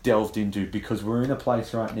be delved into, because we're in a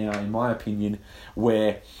place right now, in my opinion,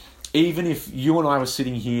 where even if you and I were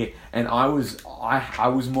sitting here and I was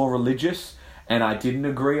more religious and I didn't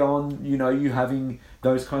agree on, you having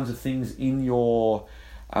those kinds of things in your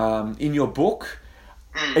book,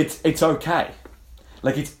 it's okay.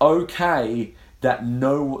 Like, it's okay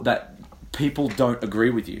that people don't agree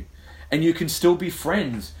with you, and you can still be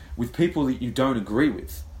friends with people that you don't agree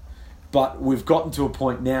with. But we've gotten to a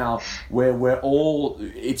point now where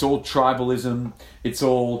it's all tribalism, it's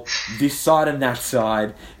all this side and that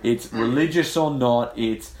side, it's religious or not,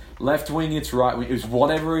 it's left wing, it's right wing, it's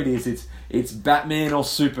whatever it is, it's Batman or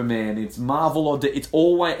Superman, it's Marvel or it's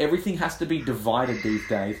always, everything has to be divided these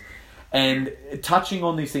days. And touching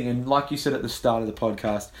on these things, and like you said at the start of the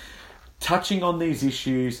podcast, touching on these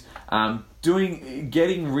issues,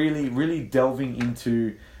 getting really, really delving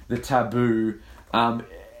into the taboo,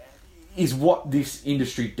 is what this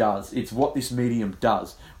industry does. It's what this medium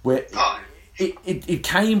does. Where it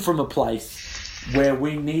came from a place where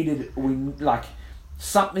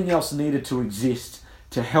something else needed to exist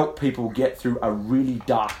to help people get through a really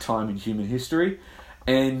dark time in human history,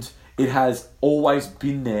 and it has always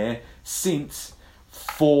been there since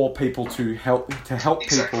for people to help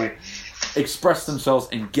people express themselves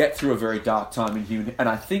and get through a very dark time in human. And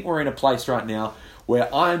I think we're in a place right now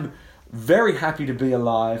where I'm very happy to be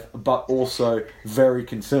alive, but also very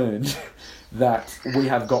concerned that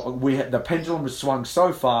the pendulum has swung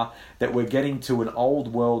so far that we're getting to an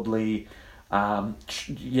old worldly, this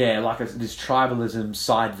tribalism,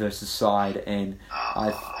 side versus side, and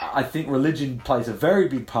I think religion plays a very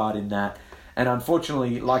big part in that. And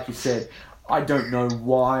unfortunately, like you said, I don't know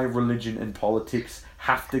why religion and politics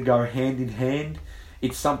have to go hand in hand.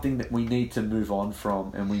 It's something that we need to move on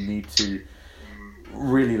from, and we need to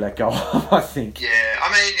really let go of, I think. Yeah, I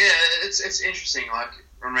mean, it's interesting. Like,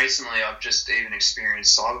 recently I've just even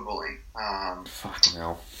experienced cyberbullying. Fucking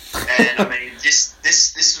hell. And I mean, this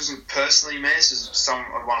wasn't personally me. This is one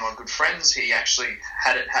of my good friends. He actually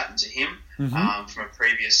had it happen to him from a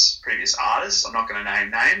previous artist. I'm not going to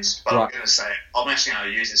name names, but Right. I'm actually going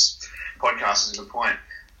to use this podcast as a good point.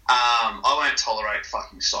 I won't tolerate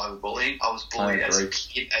fucking cyberbullying. I was bullied as a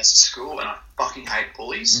kid at school, and I fucking hate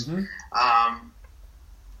bullies.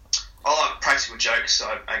 I like practical jokes,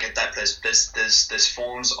 so I get that. There's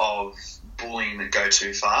forms of bullying that go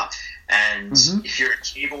too far, and if you're a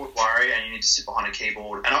keyboard warrior and you need to sit behind a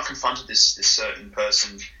keyboard, and I confronted this certain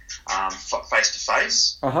person face to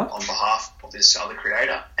face on behalf of this other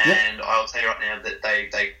creator, and I'll tell you right now that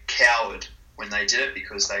they cowered when they did it,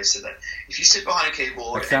 because they said that if you sit behind a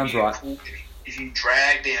keyboard if you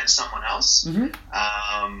drag down someone else,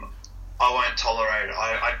 I won't tolerate it.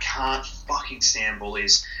 I can't fucking stand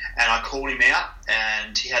bullies. And I called him out,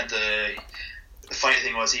 and he had the funny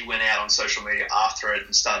thing was he went out on social media after it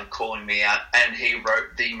and started calling me out, and he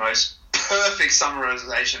wrote the most perfect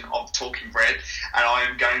summarization of Talking Bread, and I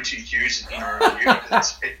am going to use it in a review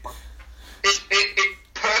because it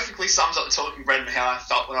perfectly sums up the Talking Bread and how I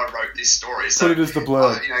felt when I wrote this story. So, put it as the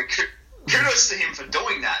blurb. Kudos to him for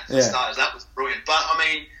doing that, for starters. That was brilliant. But, I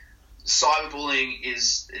mean, cyberbullying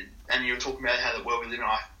is, and you were talking about how the world we live in,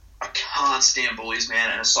 I can't stand bullies,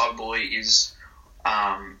 man, and a cyberbully is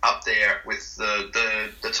up there with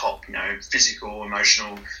the top, physical,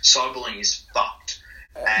 emotional. Cyberbullying is fucked.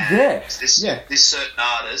 And this certain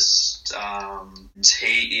artist,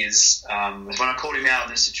 he is, when I called him out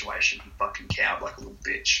on this situation, he fucking cowered like a little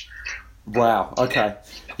bitch. Wow, okay.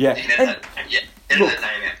 Yeah. Edit that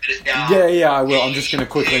name out. I will. I'm just going to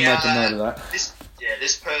quickly make a note of that.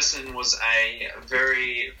 This person was a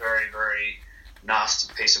very, very, very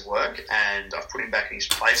nasty piece of work, and I've put him back in his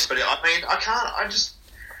place. But I mean,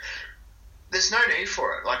 there's no need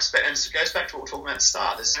for it. And it goes back to what we were talking about at the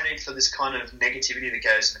start. There's no need for this kind of negativity that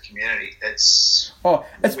goes in the community.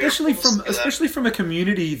 Especially from a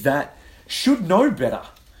community that should know better.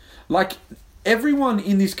 Like, everyone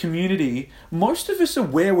in this community, most of us are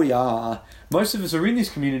where we are. Most of us are in this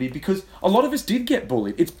community because a lot of us did get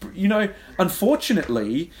bullied. It's,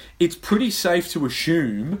 unfortunately, it's pretty safe to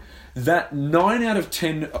assume that 9 out of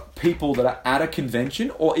 10 people that are at a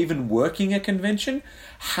convention or even working a convention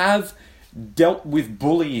have dealt with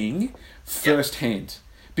bullying firsthand.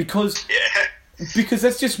 Because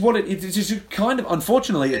that's just what it is. It's just kind of,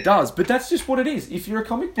 unfortunately it does, but that's just what it is. If you're a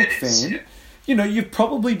comic book fan, you've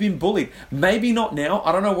probably been bullied. Maybe not now.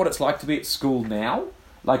 I don't know what it's like to be at school now.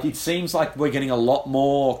 Like, it seems like we're getting a lot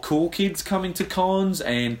more cool kids coming to cons,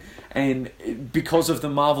 and because of the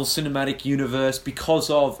Marvel Cinematic Universe,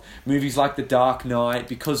 because of movies like The Dark Knight,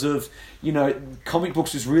 because of, comic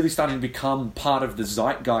books is really starting to become part of the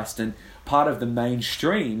zeitgeist and part of the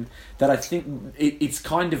mainstream, that I think it's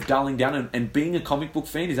kind of dulling down, and being a comic book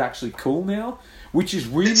fan is actually cool now, which is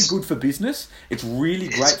really good for business. It's really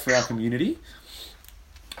great for our community,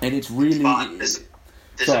 and it's really...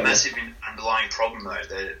 There's a massive underlying problem, though.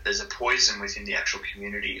 There's a poison within the actual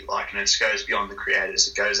community, and it goes beyond the creators.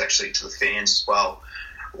 It goes actually to the fans as well,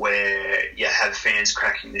 where you have fans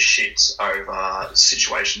cracking the shit over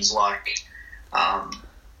situations like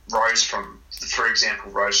Rose from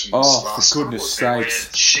last for goodness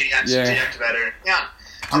sakes, she actually deactivated her account.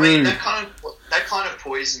 I mean, that kind of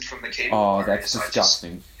poison from the keyboard. Oh, that's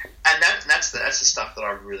disgusting. And that's the stuff that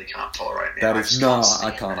I really can't tolerate now.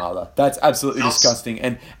 I can't either. That's absolutely disgusting.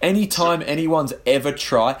 And anytime anyone's ever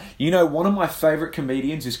tried... one of my favourite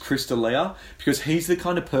comedians is Chris D'Elia, because he's the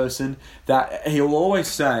kind of person that he'll always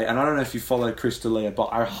say, and I don't know if you follow Chris D'Elia, but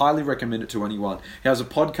I highly recommend it to anyone. He has a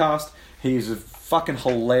podcast. He's a fucking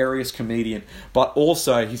hilarious comedian, but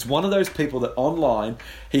also he's one of those people that online,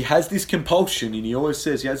 he has this compulsion, and he always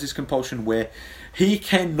says he has this compulsion where he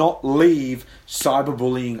cannot leave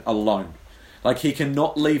cyberbullying alone. Like, he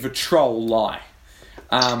cannot leave a troll lie.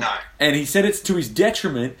 No. And he said it's to his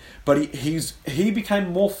detriment, but he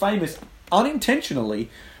became more famous unintentionally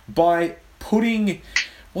by putting,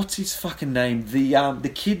 what's his fucking name?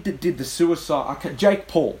 The kid that did the suicide, Jake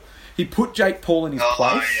Paul. He put Jake Paul in his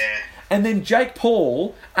place. Yeah. And then Jake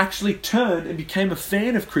Paul actually turned and became a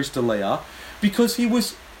fan of Chris D'Elia because he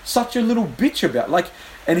was such a little bitch about,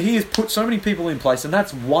 and he has put so many people in place, and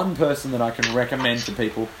that's one person that I can recommend to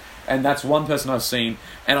people, and that's one person I've seen,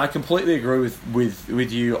 and I completely agree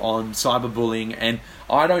with you on cyberbullying, and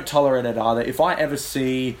I don't tolerate it either. If I ever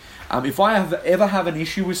see, if I ever have an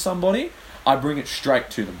issue with somebody, I bring it straight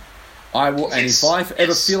to them. I will, and if I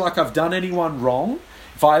ever feel like I've done anyone wrong,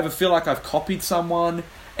 if I ever feel like I've copied someone,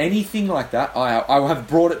 anything like that, I have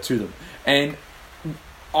brought it to them. And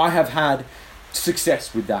I have had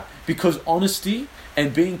success with that, because honesty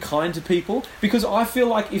and being kind to people, because I feel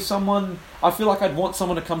like I'd want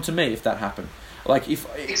someone to come to me if that happened. Like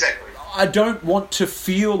Exactly. I don't want to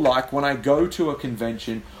feel like when I go to a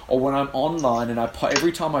convention or when I'm online and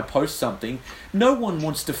every time I post something, no one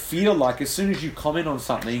wants to feel like as soon as you comment on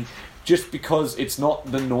something, just because it's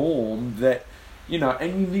not the norm, that, you know,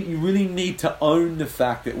 and you really need to own the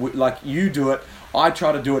fact that, like you do it, I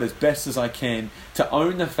try to do it as best as I can, to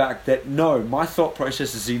own the fact that, no, my thought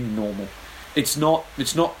process is even normal. It's not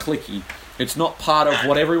cliquey. It's not part of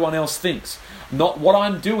what everyone else thinks. Not what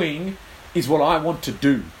I'm doing is what I want to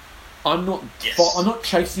do. I'm not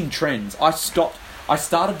chasing trends. I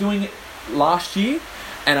started doing it last year,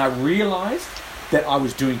 and I realised that I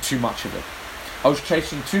was doing too much of it. I was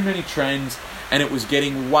chasing too many trends, and it was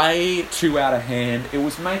getting way too out of hand. It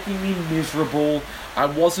was making me miserable. I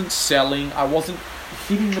wasn't selling. I wasn't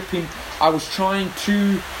hitting the pin. I was trying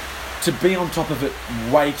to be on top of it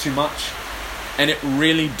way too much, and it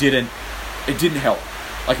really didn't. It didn't help.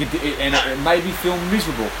 Like it made me feel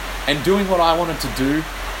miserable. And doing what I wanted to do,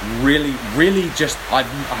 really just I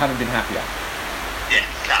haven't been happier. Yeah,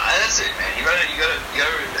 that's it, man. You gotta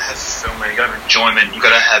have fulfillment. You gotta have enjoyment. You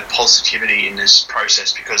gotta have positivity in this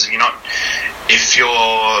process, because if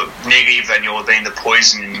you're negative and you're being the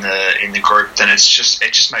poison in the group, then it just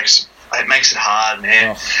makes it hard,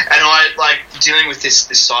 man. Oh. And I, like, dealing with this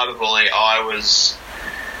cyberbully,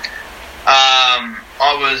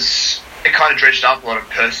 it kind of dredged up a lot of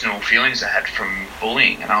personal feelings I had from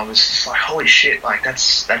bullying, and I was just like, holy shit, like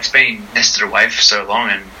that's been nested away for so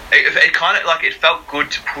long, and it kind of, like, it felt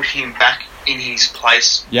good to put him back in his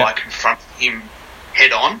place, by confronting him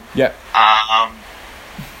head on. Yeah.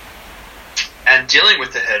 And dealing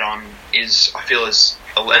with it head on is, I feel,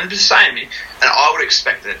 and the same, and I would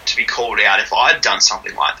expect it to be called out if I had done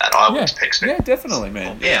something like that. I would expect. Yeah, definitely,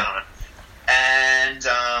 man. Yeah. And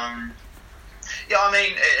yeah, I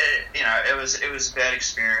mean, it was a bad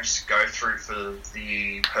experience to go through for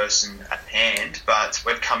the person at hand, but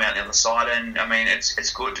we've come out the other side, and I mean,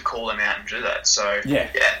 it's good to call them out and do that. So yeah,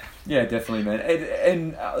 definitely, man.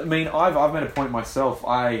 And I mean, I've made a point myself.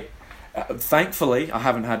 Thankfully, I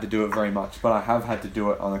haven't had to do it very much, but I have had to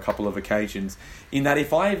do it on a couple of occasions. In that,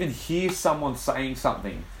 if I even hear someone saying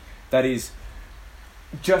something that is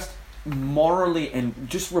just morally and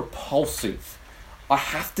just repulsive, I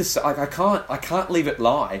have to say, like, I can't leave it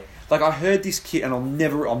lie. Like, I heard this kid, and I'm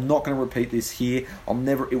not going to repeat this here.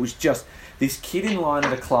 It was just this kid in line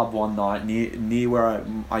at a club one night near where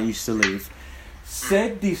I used to live,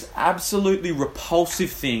 said this absolutely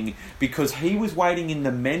repulsive thing because he was waiting in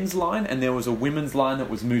the men's line and there was a women's line that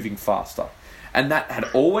was moving faster. And that had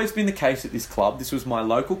always been the case at this club. This was my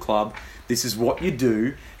local club. This is what you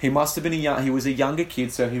do. He must have been he was a younger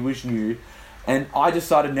kid, so he was new. And I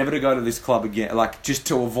decided never to go to this club again, like, just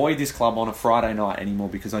to avoid this club on a Friday night anymore,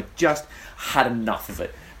 because I just had enough of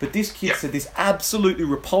it. But this kid said this absolutely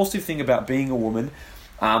repulsive thing about being a woman,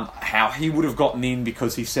 how he would have gotten in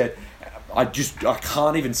because he said, I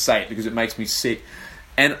can't even say it because it makes me sick.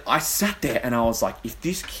 And I sat there and I was like, if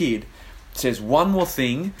this kid says one more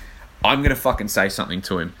thing, I'm going to fucking say something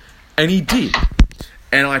to him. And he did.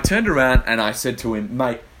 And I turned around and I said to him,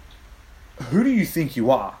 mate, who do you think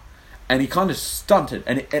you are? And he kind of stunted,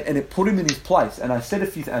 and it put him in his place. And I said a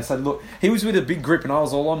few things. I said, look, he was with a big group, and I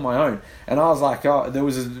was all on my own. And I was like, there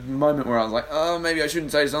was a moment where I was like, maybe I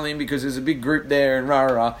shouldn't say something because there's a big group there, and rah,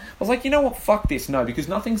 rah, rah. I was like, you know what, fuck this. No, because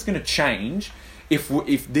nothing's going to change if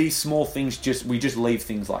these small things we just leave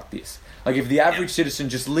things like this. Like, if the average citizen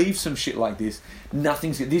just leaves some shit like this,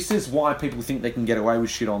 this is why people think they can get away with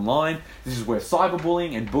shit online. This is where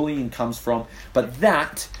cyberbullying and bullying comes from. But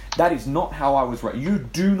that is not how I was raised. You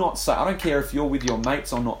do not say, I don't care if you're with your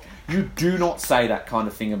mates or not, you do not say that kind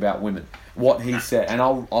of thing about women. What he said, and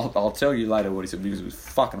I'll tell you later what he said, because it was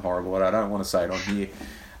fucking horrible, and I don't want to say it on here.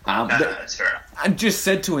 That's fair enough. I just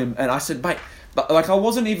said to him, and I said, mate, but, like, I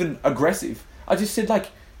wasn't even aggressive. I just said,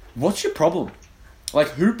 like, what's your problem? Like,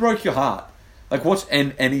 who broke your heart? Like,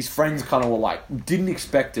 and his friends kind of were like, didn't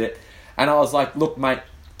expect it. And I was like, look, mate,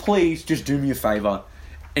 please just do me a favour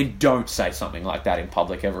and don't say something like that in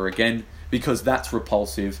public ever again, because that's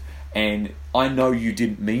repulsive. And I know you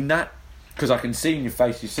didn't mean that, because I can see in your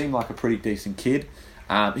face you seem like a pretty decent kid.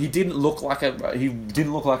 He didn't look like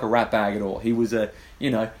a rat bag at all. He was a,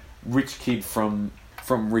 rich kid from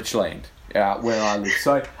Richland, where I live.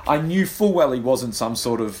 So I knew full well he wasn't some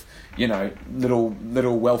sort of,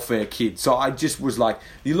 little welfare kid. So I just was like,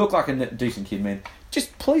 you look like a decent kid, man.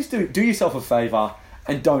 Just please do yourself a favour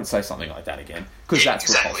and don't say something like that again, because that's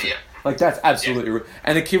repulsive. Like, that's absolutely rude.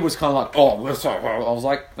 And the kid was kind of like, oh, we're sorry. I was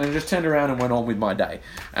like, and I just turned around and went on with my day.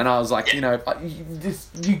 And I was like, you know,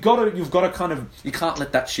 you've got to kind of, you can't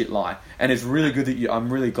let that shit lie. And it's really good that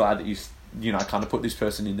I'm really glad that you know, kind of put this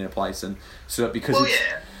person in their place. And so, because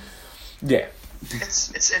yeah.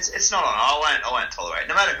 It's not on. I won't tolerate,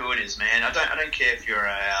 no matter who it is, man. I don't care if you're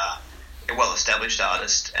a well-established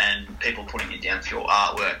artist and people putting you down for your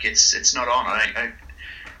artwork. It's not on. I don't.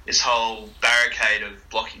 This whole barricade of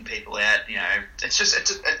blocking people out, you know, it's just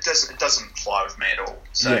it doesn't fly with me at all.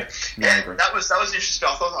 So that was interesting.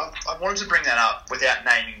 I thought I wanted to bring that up without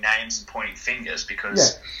naming names and pointing fingers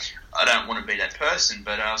because I don't want to be that person.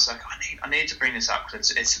 But I was like, I need to bring this up because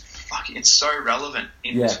it's so relevant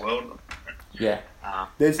in this world. Yeah.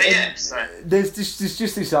 There's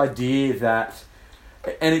just this idea that,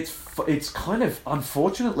 and it's kind of,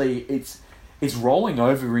 unfortunately, it's rolling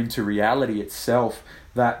over into reality itself,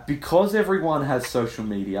 that because everyone has social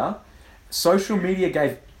media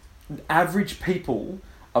gave average people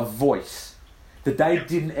a voice that they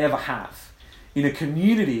didn't ever have in a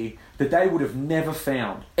community that they would have never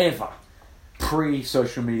found, ever,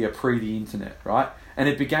 pre-social media, pre the internet, right? And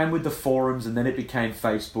it began with the forums, and then it became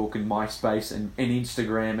Facebook and MySpace and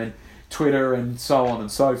Instagram and Twitter and so on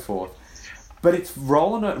and so forth. But it's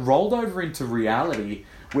rolled over into reality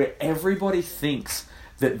where everybody thinks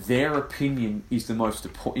that their opinion is the most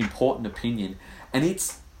important opinion, and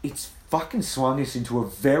it's fucking swung us into a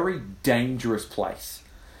very dangerous place.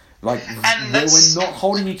 Like, where we're not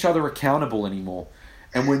holding each other accountable anymore,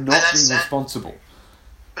 and we're not being responsible.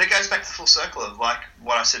 But it goes back to the full circle of, like,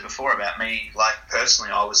 what I said before about me. Like,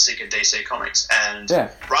 personally, I was sick of DC Comics, and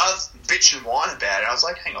rather than bitch and whine about it, I was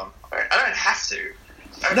like, hang on, I don't have to.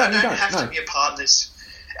 I don't have to be a part of this.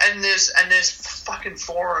 And there's fucking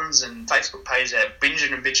forums and Facebook pages that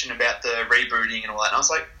binging and bitching about the rebooting and all that. And I was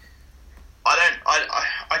like,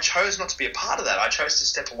 I chose not to be a part of that. I chose to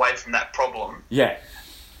step away from that problem. Yeah.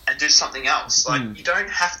 And do something else. Like, you don't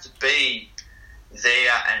have to be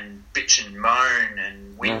there and bitch and moan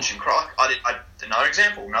and whinge and cry.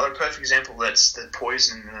 Another perfect example that's the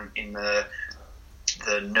poison in the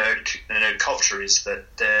nerd culture is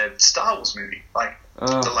that the Star Wars movie, like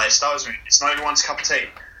the latest Star Wars movie, it's not everyone's cup of tea.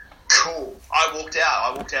 Cool. I walked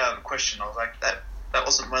out of the question. I was like, that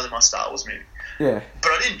wasn't really my Star Wars movie. Yeah.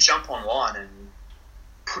 But I didn't jump online and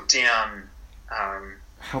put down.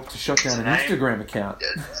 Help to shut down an Instagram account.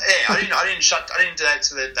 Yeah, I didn't do that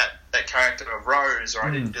to that character of Rose, or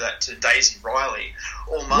I didn't do that to Daisy Riley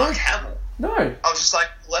or Mark Hamill. No. I was just like,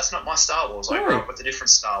 well, that's not my Star Wars. I grew up with a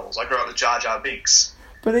different Star Wars. I grew up with Jar Jar Binks.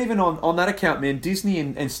 But even on that account, man, Disney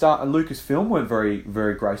and Lucasfilm weren't very,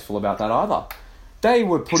 very graceful about that either. They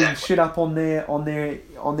were putting shit up on their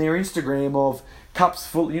Instagram of cups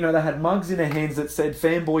full. You know, they had mugs in their hands that said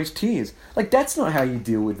 "Fanboys Tears." Like, that's not how you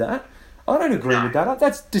deal with that. I don't agree with that.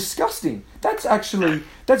 That's disgusting.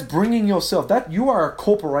 That's bringing yourself. That you are a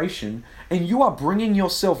corporation and you are bringing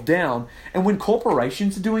yourself down. And when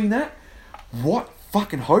corporations are doing that, what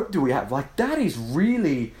fucking hope do we have? Like, that is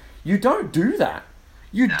really, you don't do that.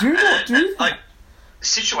 You do not do that. Like, a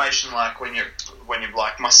situation like when you're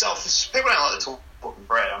like myself, people don't like to talk fucking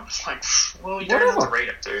bread. I'm just like, well, you don't have to read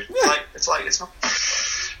it, dude. Yeah. It's not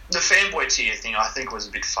the fanboy tier thing. I think was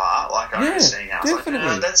a bit far. Like, I remember seeing that. I was like,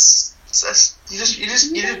 no, that's you're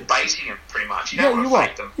just baiting them pretty much. You don't want to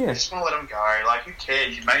fake them. Yeah. You just want to let them go. Like, who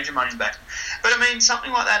cares? You made your money back. But I mean,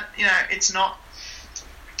 something like that. You know, it's not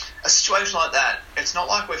a situation like that. It's not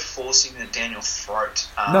like we're forcing it down your throat.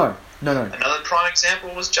 No. Another prime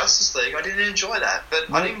example was Justice League. I didn't enjoy that,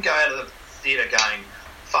 but I didn't go out of the theatre going,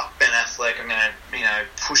 fuck Ben Affleck, I'm going to,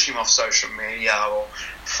 push him off social media, or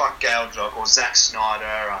fuck Gal Gadot or Zack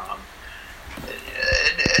Snyder.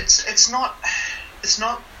 It's not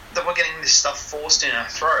that we're getting this stuff forced in our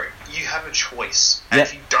throat. You have a choice. And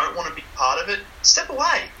if you don't want to be part of it, step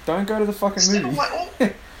away. Don't go to the fucking movie.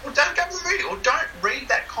 Or don't go to the movie, or don't read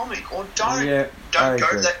that comic, or don't go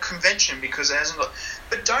to that convention because it hasn't got...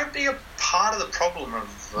 But don't be a part of the problem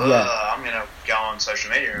of, I'm going to go on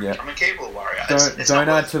social media and become a keyboard warrior. Don't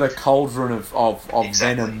add to the cauldron of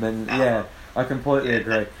venom. And I completely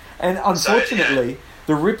agree. And unfortunately,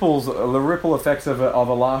 the ripple effects of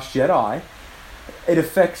a Last Jedi, it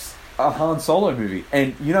affects a Han Solo movie.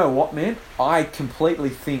 And you know what, man? I completely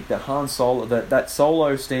think that Han Solo, that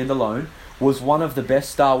Solo standalone, was one of the best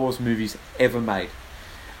Star Wars movies ever made.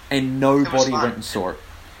 And nobody went and saw it.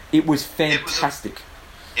 It was fantastic.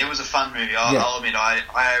 It was a fun movie. I'll admit,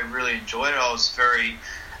 I really enjoyed it. I was very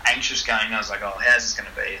anxious going. I was like, oh, how's this going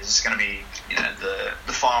to be? Is this going to be,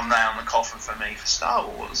 the final nail in the coffin for me for Star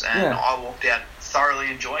Wars? And I walked out thoroughly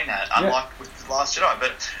enjoying that, unlike with The Last Jedi.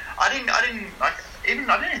 But I didn't like. even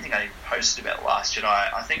I don't even think I posted about Last Jedi.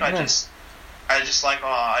 I think I just like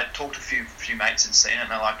I talked to a few mates and seen it,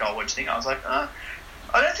 and they're like, "Oh, what do you think?" I was like,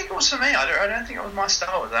 I don't think it was for me. I don't think it was my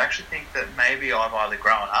Star Wars. I actually think that maybe I've either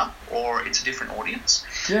grown up or it's a different audience.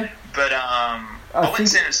 Yeah. But I went and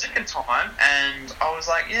seen it a second time, and I was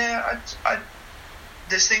like, yeah, I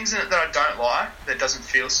there's things in it that I don't like that doesn't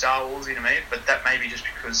feel Star Warsy to me, but that may be just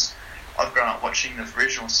because I've grown up watching the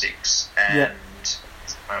original 6, and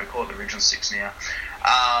well, we call it the original 6 now.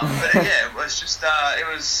 But yeah, it was just it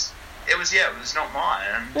was not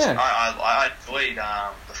mine, and I enjoyed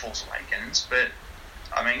The Force Awakens, but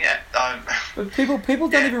I mean, but people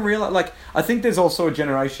don't even realize. Like, I think there's also a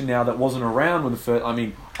generation now that wasn't around when the first. I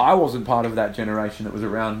mean, I wasn't part of that generation that was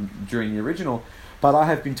around during the original, but I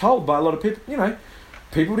have been told by a lot of people. You know,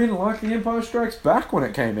 people didn't like The Empire Strikes Back when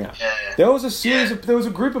it came out. Yeah. There was a series. There was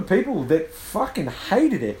a group of people that fucking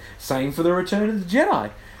hated it. Same for the Return of the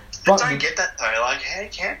Jedi. But I don't get that though. Like, how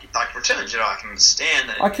can like Return of the Jedi? I can understand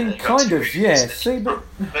that. I can kind of see, but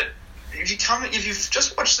if you've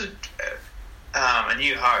just watched the A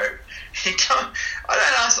New Hope,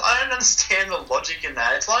 I don't understand the logic in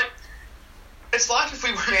that. It's like if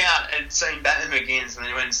we went out and seen Batman Begins and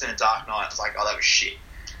then we went and seen a Dark Knight. It's like, oh, that was shit.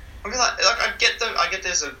 I mean, like I get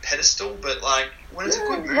there's a pedestal, but like when it's a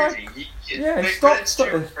good movie,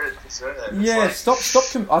 stop.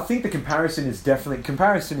 I think the comparison is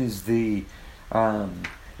the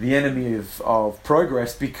enemy of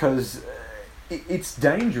progress, because it's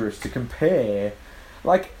dangerous to compare.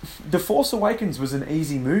 Like, The Force Awakens was an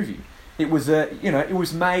easy movie. It was it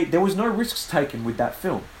was made. There was no risks taken with that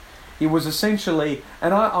film. It was essentially,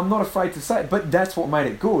 and I'm not afraid to say it, but that's what made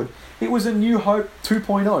it good. It was A New Hope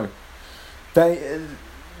 2.0.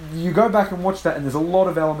 You go back and watch that, and there's a lot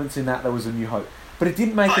of elements in that was A New Hope. But it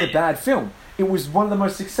didn't make it a bad film. It was one of the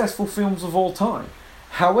most successful films of all time.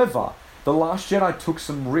 However, The Last Jedi took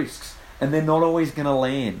some risks, and they're not always going to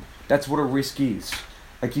land. That's what a risk is.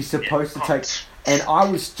 Like, you're supposed to take... And I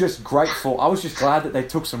was just grateful. I was just glad that they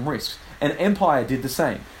took some risks. And Empire did the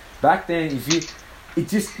same. Back then, you've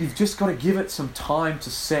just got to give it some time to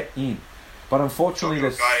set in. But unfortunately,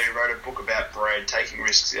 there's a guy who wrote a book about Brad taking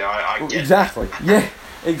risks. Yeah, I get exactly. It. Yeah,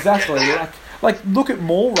 exactly. Like look at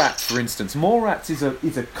Mallrats, for instance. Mallrats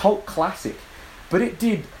is a cult classic, but it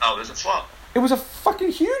did. Oh, it was a flop. It was a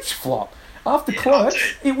fucking huge flop. After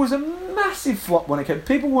Clerks, it was a massive flop when it came.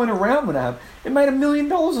 People weren't around when it happened. It made $1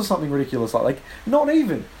 million or something ridiculous. Like not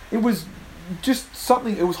even. It was just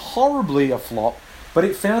something. It was horribly a flop, but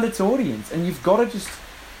it found its audience, and you've got to just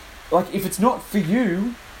like, if it's not for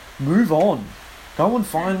you, move on. Go and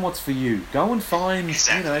find what's for you. Go and find, it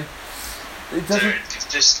doesn't...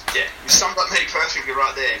 Dude, you summed up me perfectly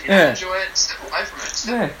right there. If you don't enjoy it, step away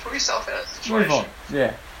from it. Put yourself out of the situation. Move on,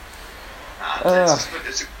 yeah.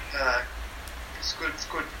 It's good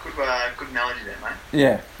analogy there, mate.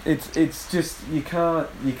 Yeah, it's just, you can't,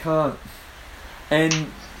 and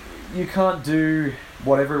you can't do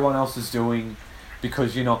what everyone else is doing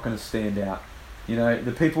because you're not going to stand out. You know,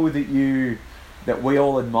 the people that we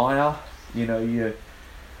all admire, your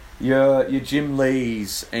Jim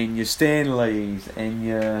Lees and your Stan Lees and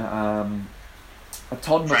your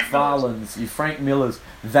Todd McFarlane's, your Frank Millers,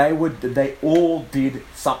 they all did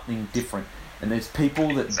something different. And there's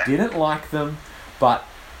people that didn't like them, but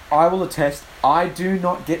I will attest, I do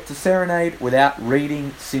not get to Serenade without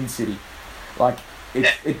reading Sin City. Like,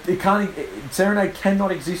 it can't. Serenade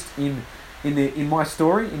cannot exist in my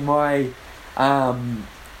story, in my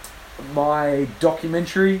my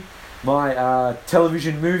documentary, my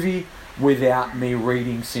television movie, without me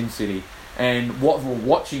reading Sin City and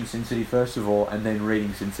watching Sin City first of all, and then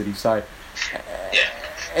reading Sin City. So,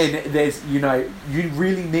 and there's you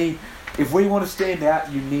really need. If we want to stand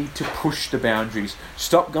out, you need to push the boundaries.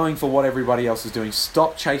 Stop going for what everybody else is doing.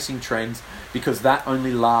 Stop chasing trends, because that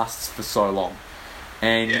only lasts for so long.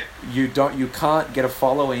 And you can't get a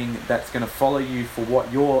following that's going to follow you for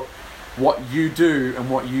what you do and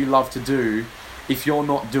what you love to do if you're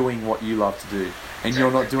not doing what you love to do, and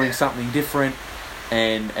you're not doing something different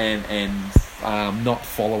and not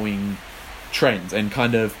following trends and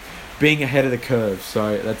kind of being ahead of the curve.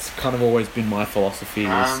 So that's kind of always been my philosophy.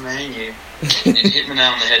 Man, you hit the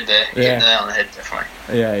nail on the head there. You hit the nail on the head,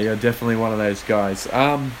 definitely. Yeah, you're definitely one of those guys.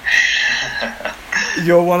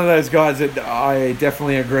 You're one of those guys that I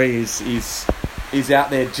definitely agree is out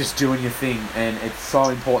there just doing your thing, and it's so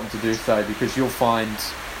important to do so, because you'll find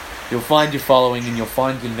your following and you'll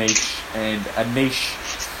find your niche, and a niche.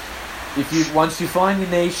 Once you find your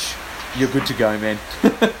niche, you're good to go, man.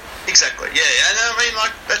 Exactly. Yeah, and I mean,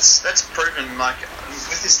 like, that's proven. Like,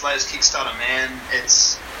 with this latest Kickstarter, man,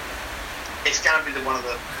 it's going to be one of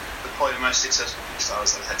the probably the most successful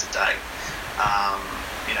Kickstarters I've had to date.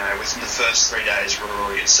 Within the first 3 days, we were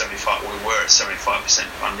already at 75. We were at 75%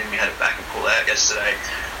 funding. We had a back and pull out yesterday,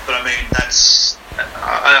 but I mean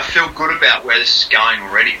I feel good about where this is going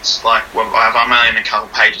already. It's like I'm only a couple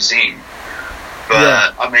pages in,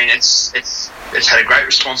 but I mean it's had a great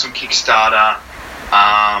response on Kickstarter.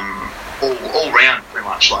 All round, pretty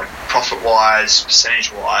much, like profit-wise,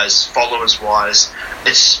 percentage-wise, followers-wise,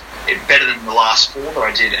 it's better than the last 4 that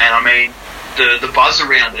I did. And I mean, the buzz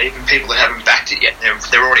around it, even people that haven't backed it yet,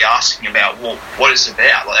 they're already asking about, well, what is it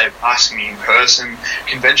about? Like, they're asking me in person.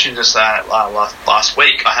 Convention just last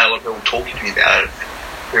week, I had a lot of people talking to me about it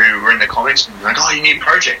who were in the comments and like, oh, you need a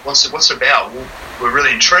project. What's it about? Well, we're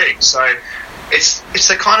really intrigued. So it's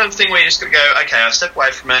the kind of thing where you just got to go, okay, I step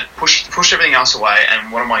away from it, push everything else away,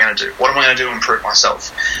 and what am I going to do? What am I going to do to improve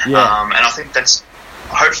myself? Yeah. And I think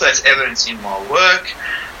hopefully that's evidence in my work.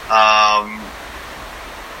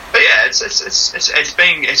 But yeah,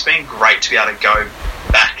 it's been great to be able to go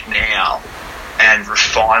back now and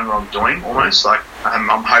refine what I'm doing. Almost like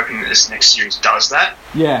I'm hoping that this next series does that.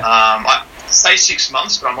 Yeah. I say 6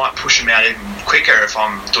 months, but I might push them out even quicker if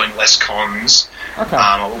I'm doing less cons. Okay.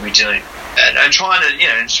 I will be doing and trying to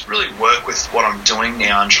just really work with what I'm doing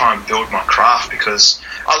now and try and build my craft, because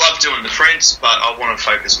I love doing the prints, but I want to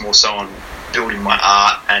focus more so on building my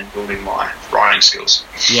art and building my writing skills.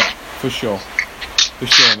 Yeah, for sure. For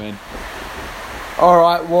sure, man. All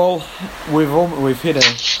right, well, we've hit a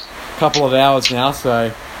couple of hours now,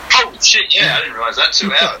 so. Oh shit! Yeah, I didn't realise that.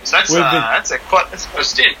 2 hours. That's quite a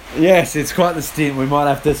stint. Yes, it's quite the stint. We might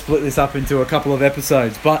have to split this up into a couple of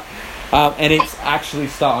episodes, but and it's actually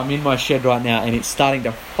I'm in my shed right now, and it's starting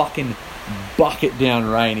to fucking bucket down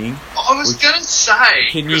raining. I was gonna say.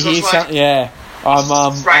 Can you hear something? Yeah,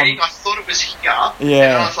 it's raining. I thought it was here. Yeah.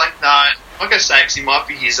 And I was like, no. I'm not gonna say because you might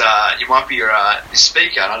be your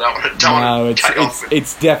speaker, and I don't want to cut you off.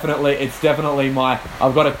 It's definitely my.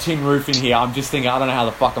 I've got a tin roof in here. I'm just thinking, I don't know how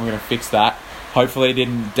the fuck I'm gonna fix that. Hopefully, it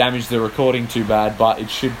didn't damage the recording too bad, but it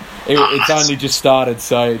should. It's only just started,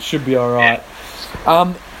 so it should be all right.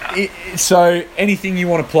 Yeah. So, anything you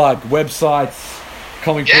want to plug? Websites,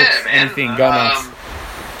 comic books, man. Anything? Go nuts.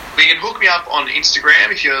 You can hook me up on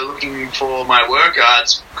Instagram if you're looking for my work.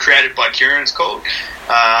 It's Created by Kieran, it's called.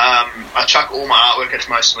 I chuck all my artwork. It's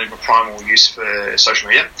mostly my primal use for social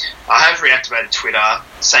media. I have reactivated Twitter.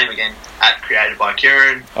 Same again, at Created by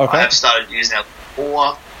Kieran. Okay. I have started using it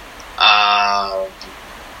before.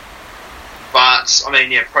 But, I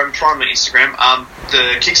mean, yeah, primarily Instagram.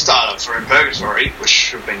 The Kickstarter for In Purgatory, which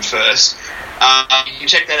should have been first, you can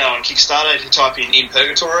check that out on Kickstarter. If you type in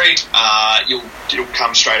Purgatory, it'll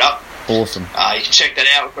come straight up. Awesome. You can check that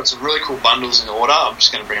out. We've got some really cool bundles in order. I'm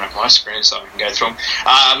just going to bring it up on my screen so I can go through them.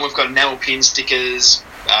 We've got enamel pin stickers,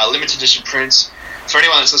 limited edition prints. For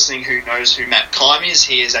anyone that's listening who knows who Matt Kime is,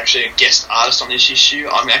 he is actually a guest artist on this issue.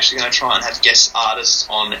 I'm actually going to try and have guest artists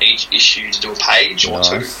on each issue to do a page or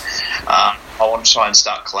two. I want to try and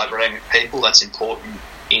start collaborating with people. That's important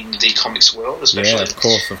in the comics world, especially. Yeah, of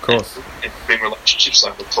course. And big relationships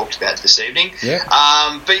like we've talked about this evening. Yeah.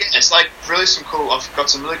 But yeah, it's like really I've got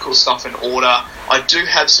some really cool stuff in order. I do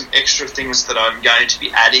have some extra things that I'm going to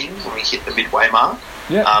be adding when we hit the midway mark.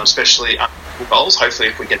 Yeah. Especially goals. Hopefully,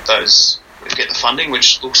 if we get the funding,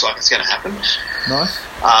 which looks like it's going to happen. Nice.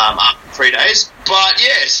 After 3 days. But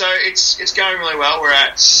yeah, so it's going really well. We're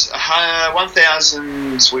at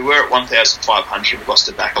 1,000. We were at 1,500. We lost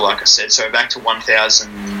a backer, like I said. So we're back to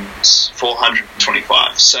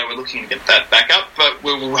 1,425. So we're looking to get that back up. But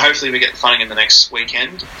hopefully we get the funding in the next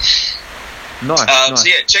weekend. Nice. So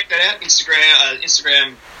yeah, check that out.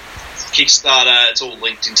 Instagram, Kickstarter, it's all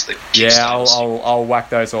linked into the Kickstarter. Yeah, I'll whack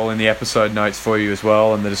those all in the episode notes for you as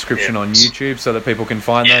well, and the description on YouTube, so that people can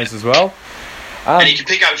find those as well. And you can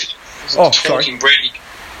pick up Talking Bread.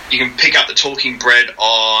 You can pick up the Talking Bread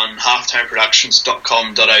on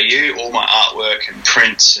halftoneproductions.com.au. All my artwork and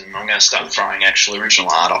prints, and I'm going to start throwing actual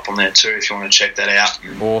original art up on there too if you want to check that out.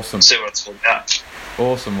 Awesome. See what it's all about.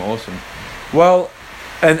 Awesome. Well,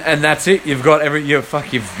 and that's it. You've got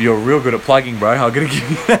you're real good at plugging, bro. I'm gonna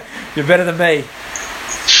give you. You're better than me.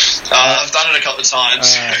 I've done it a couple of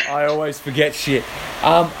times. I always forget shit.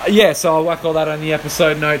 So I'll whack all that on the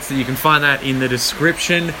episode notes. That you can find that in the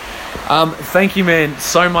description. Thank you, man,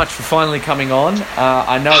 so much for finally coming on.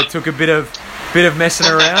 I know it took a bit of messing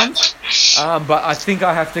around, but I think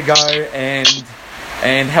I have to go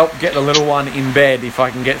and help get the little one in bed if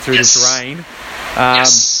I can get through this rain.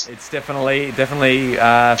 It's definitely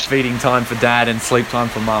feeding time for dad and sleep time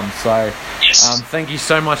for mum. So thank you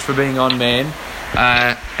so much for being on, man.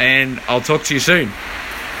 And I'll talk to you soon.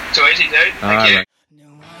 Too easy, dude. Thank you.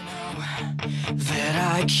 No, I know that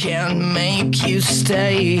I can't make you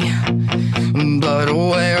stay. But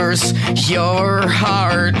where's your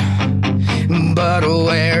heart? But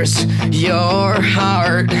where's your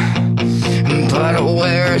heart? But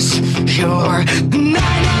where's your... And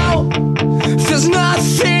I know there's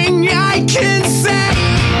nothing I can say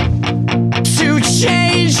to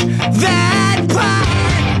change that part.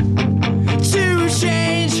 To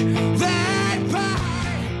change that part.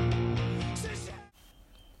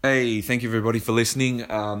 Hey, thank you everybody for listening.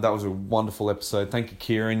 That was a wonderful episode. Thank you,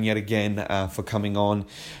 Kieran, yet again for coming on.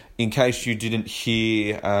 In case you didn't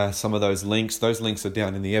hear some of those links are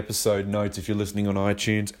down in the episode notes if you're listening on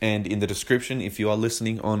iTunes, and in the description if you are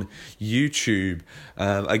listening on YouTube.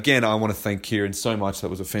 Again, I want to thank Kieran so much. That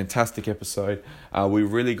was a fantastic episode. We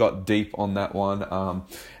really got deep on that one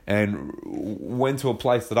and went to a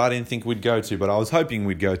place that I didn't think we'd go to, but I was hoping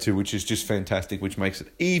we'd go to, which is just fantastic, which makes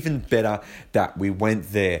it even better that we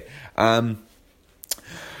went there.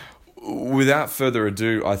 Without further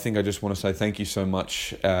ado, I think I just want to say thank you so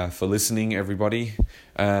much for listening, everybody.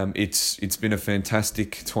 It's been a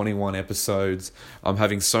fantastic 21 episodes. I'm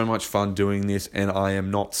having so much fun doing this, and I am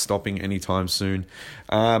not stopping anytime soon.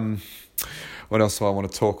 What else do I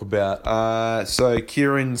want to talk about? So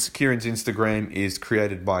Kieran's Instagram is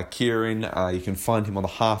created by Kieran. You can find him on the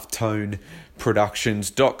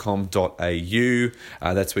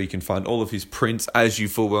halftoneproductions.com.au. That's where you can find all of his prints. As you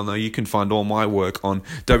full well know, you can find all my work on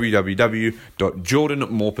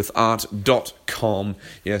www.jordanmorpethart.com.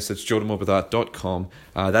 Yes, that's jordanmorpethart.com.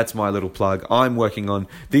 That's my little plug. I'm working on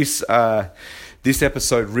this. This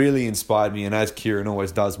episode really inspired me, and as Kieran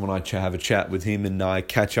always does when I have a chat with him and I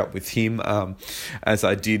catch up with him, as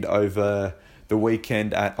I did over the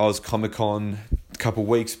weekend at Oz Comic Con a couple of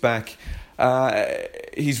weeks back,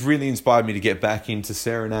 he's really inspired me to get back into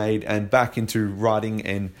Serenade and back into writing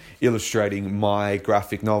and illustrating my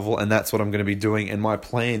graphic novel, and that's what I'm going to be doing. And my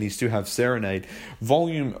plan is to have Serenade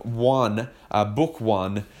Volume 1, Book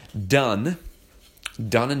 1, done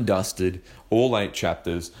and dusted, all 8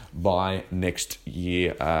 chapters by next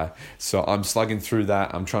year. So I'm slugging through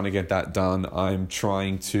that. I'm trying to get that done. I'm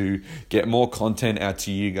trying to get more content out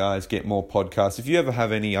to you guys, get more podcasts. If you ever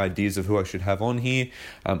have any ideas of who I should have on here,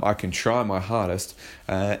 I can try my hardest.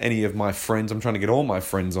 Any of my friends, I'm trying to get all my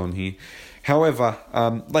friends on here. However,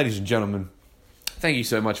 ladies and gentlemen, thank you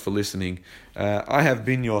so much for listening. I have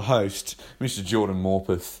been your host, Mr. Jordan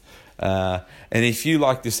Morpeth. And if you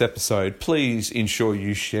like this episode, please ensure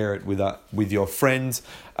you share it with your friends.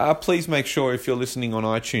 Please make sure, if you're listening on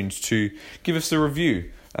iTunes, to give us a review.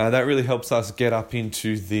 That really helps us get up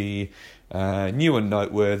into the newer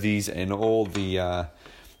noteworthies and all the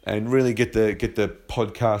and really get the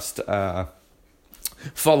podcast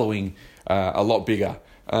following a lot bigger.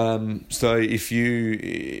 So if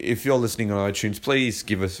you're listening on iTunes, please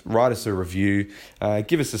write us a review,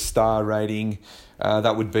 give us a star rating.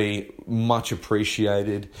 That would be much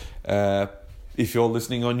appreciated. If you're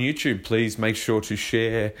listening on YouTube, please make sure to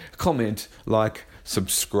share, comment, like,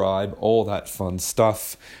 subscribe, all that fun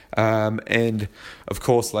stuff. And of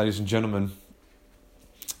course, ladies and gentlemen,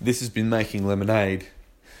 this has been Making Lemonade.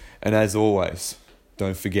 And as always,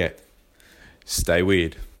 don't forget, stay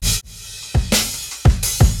weird.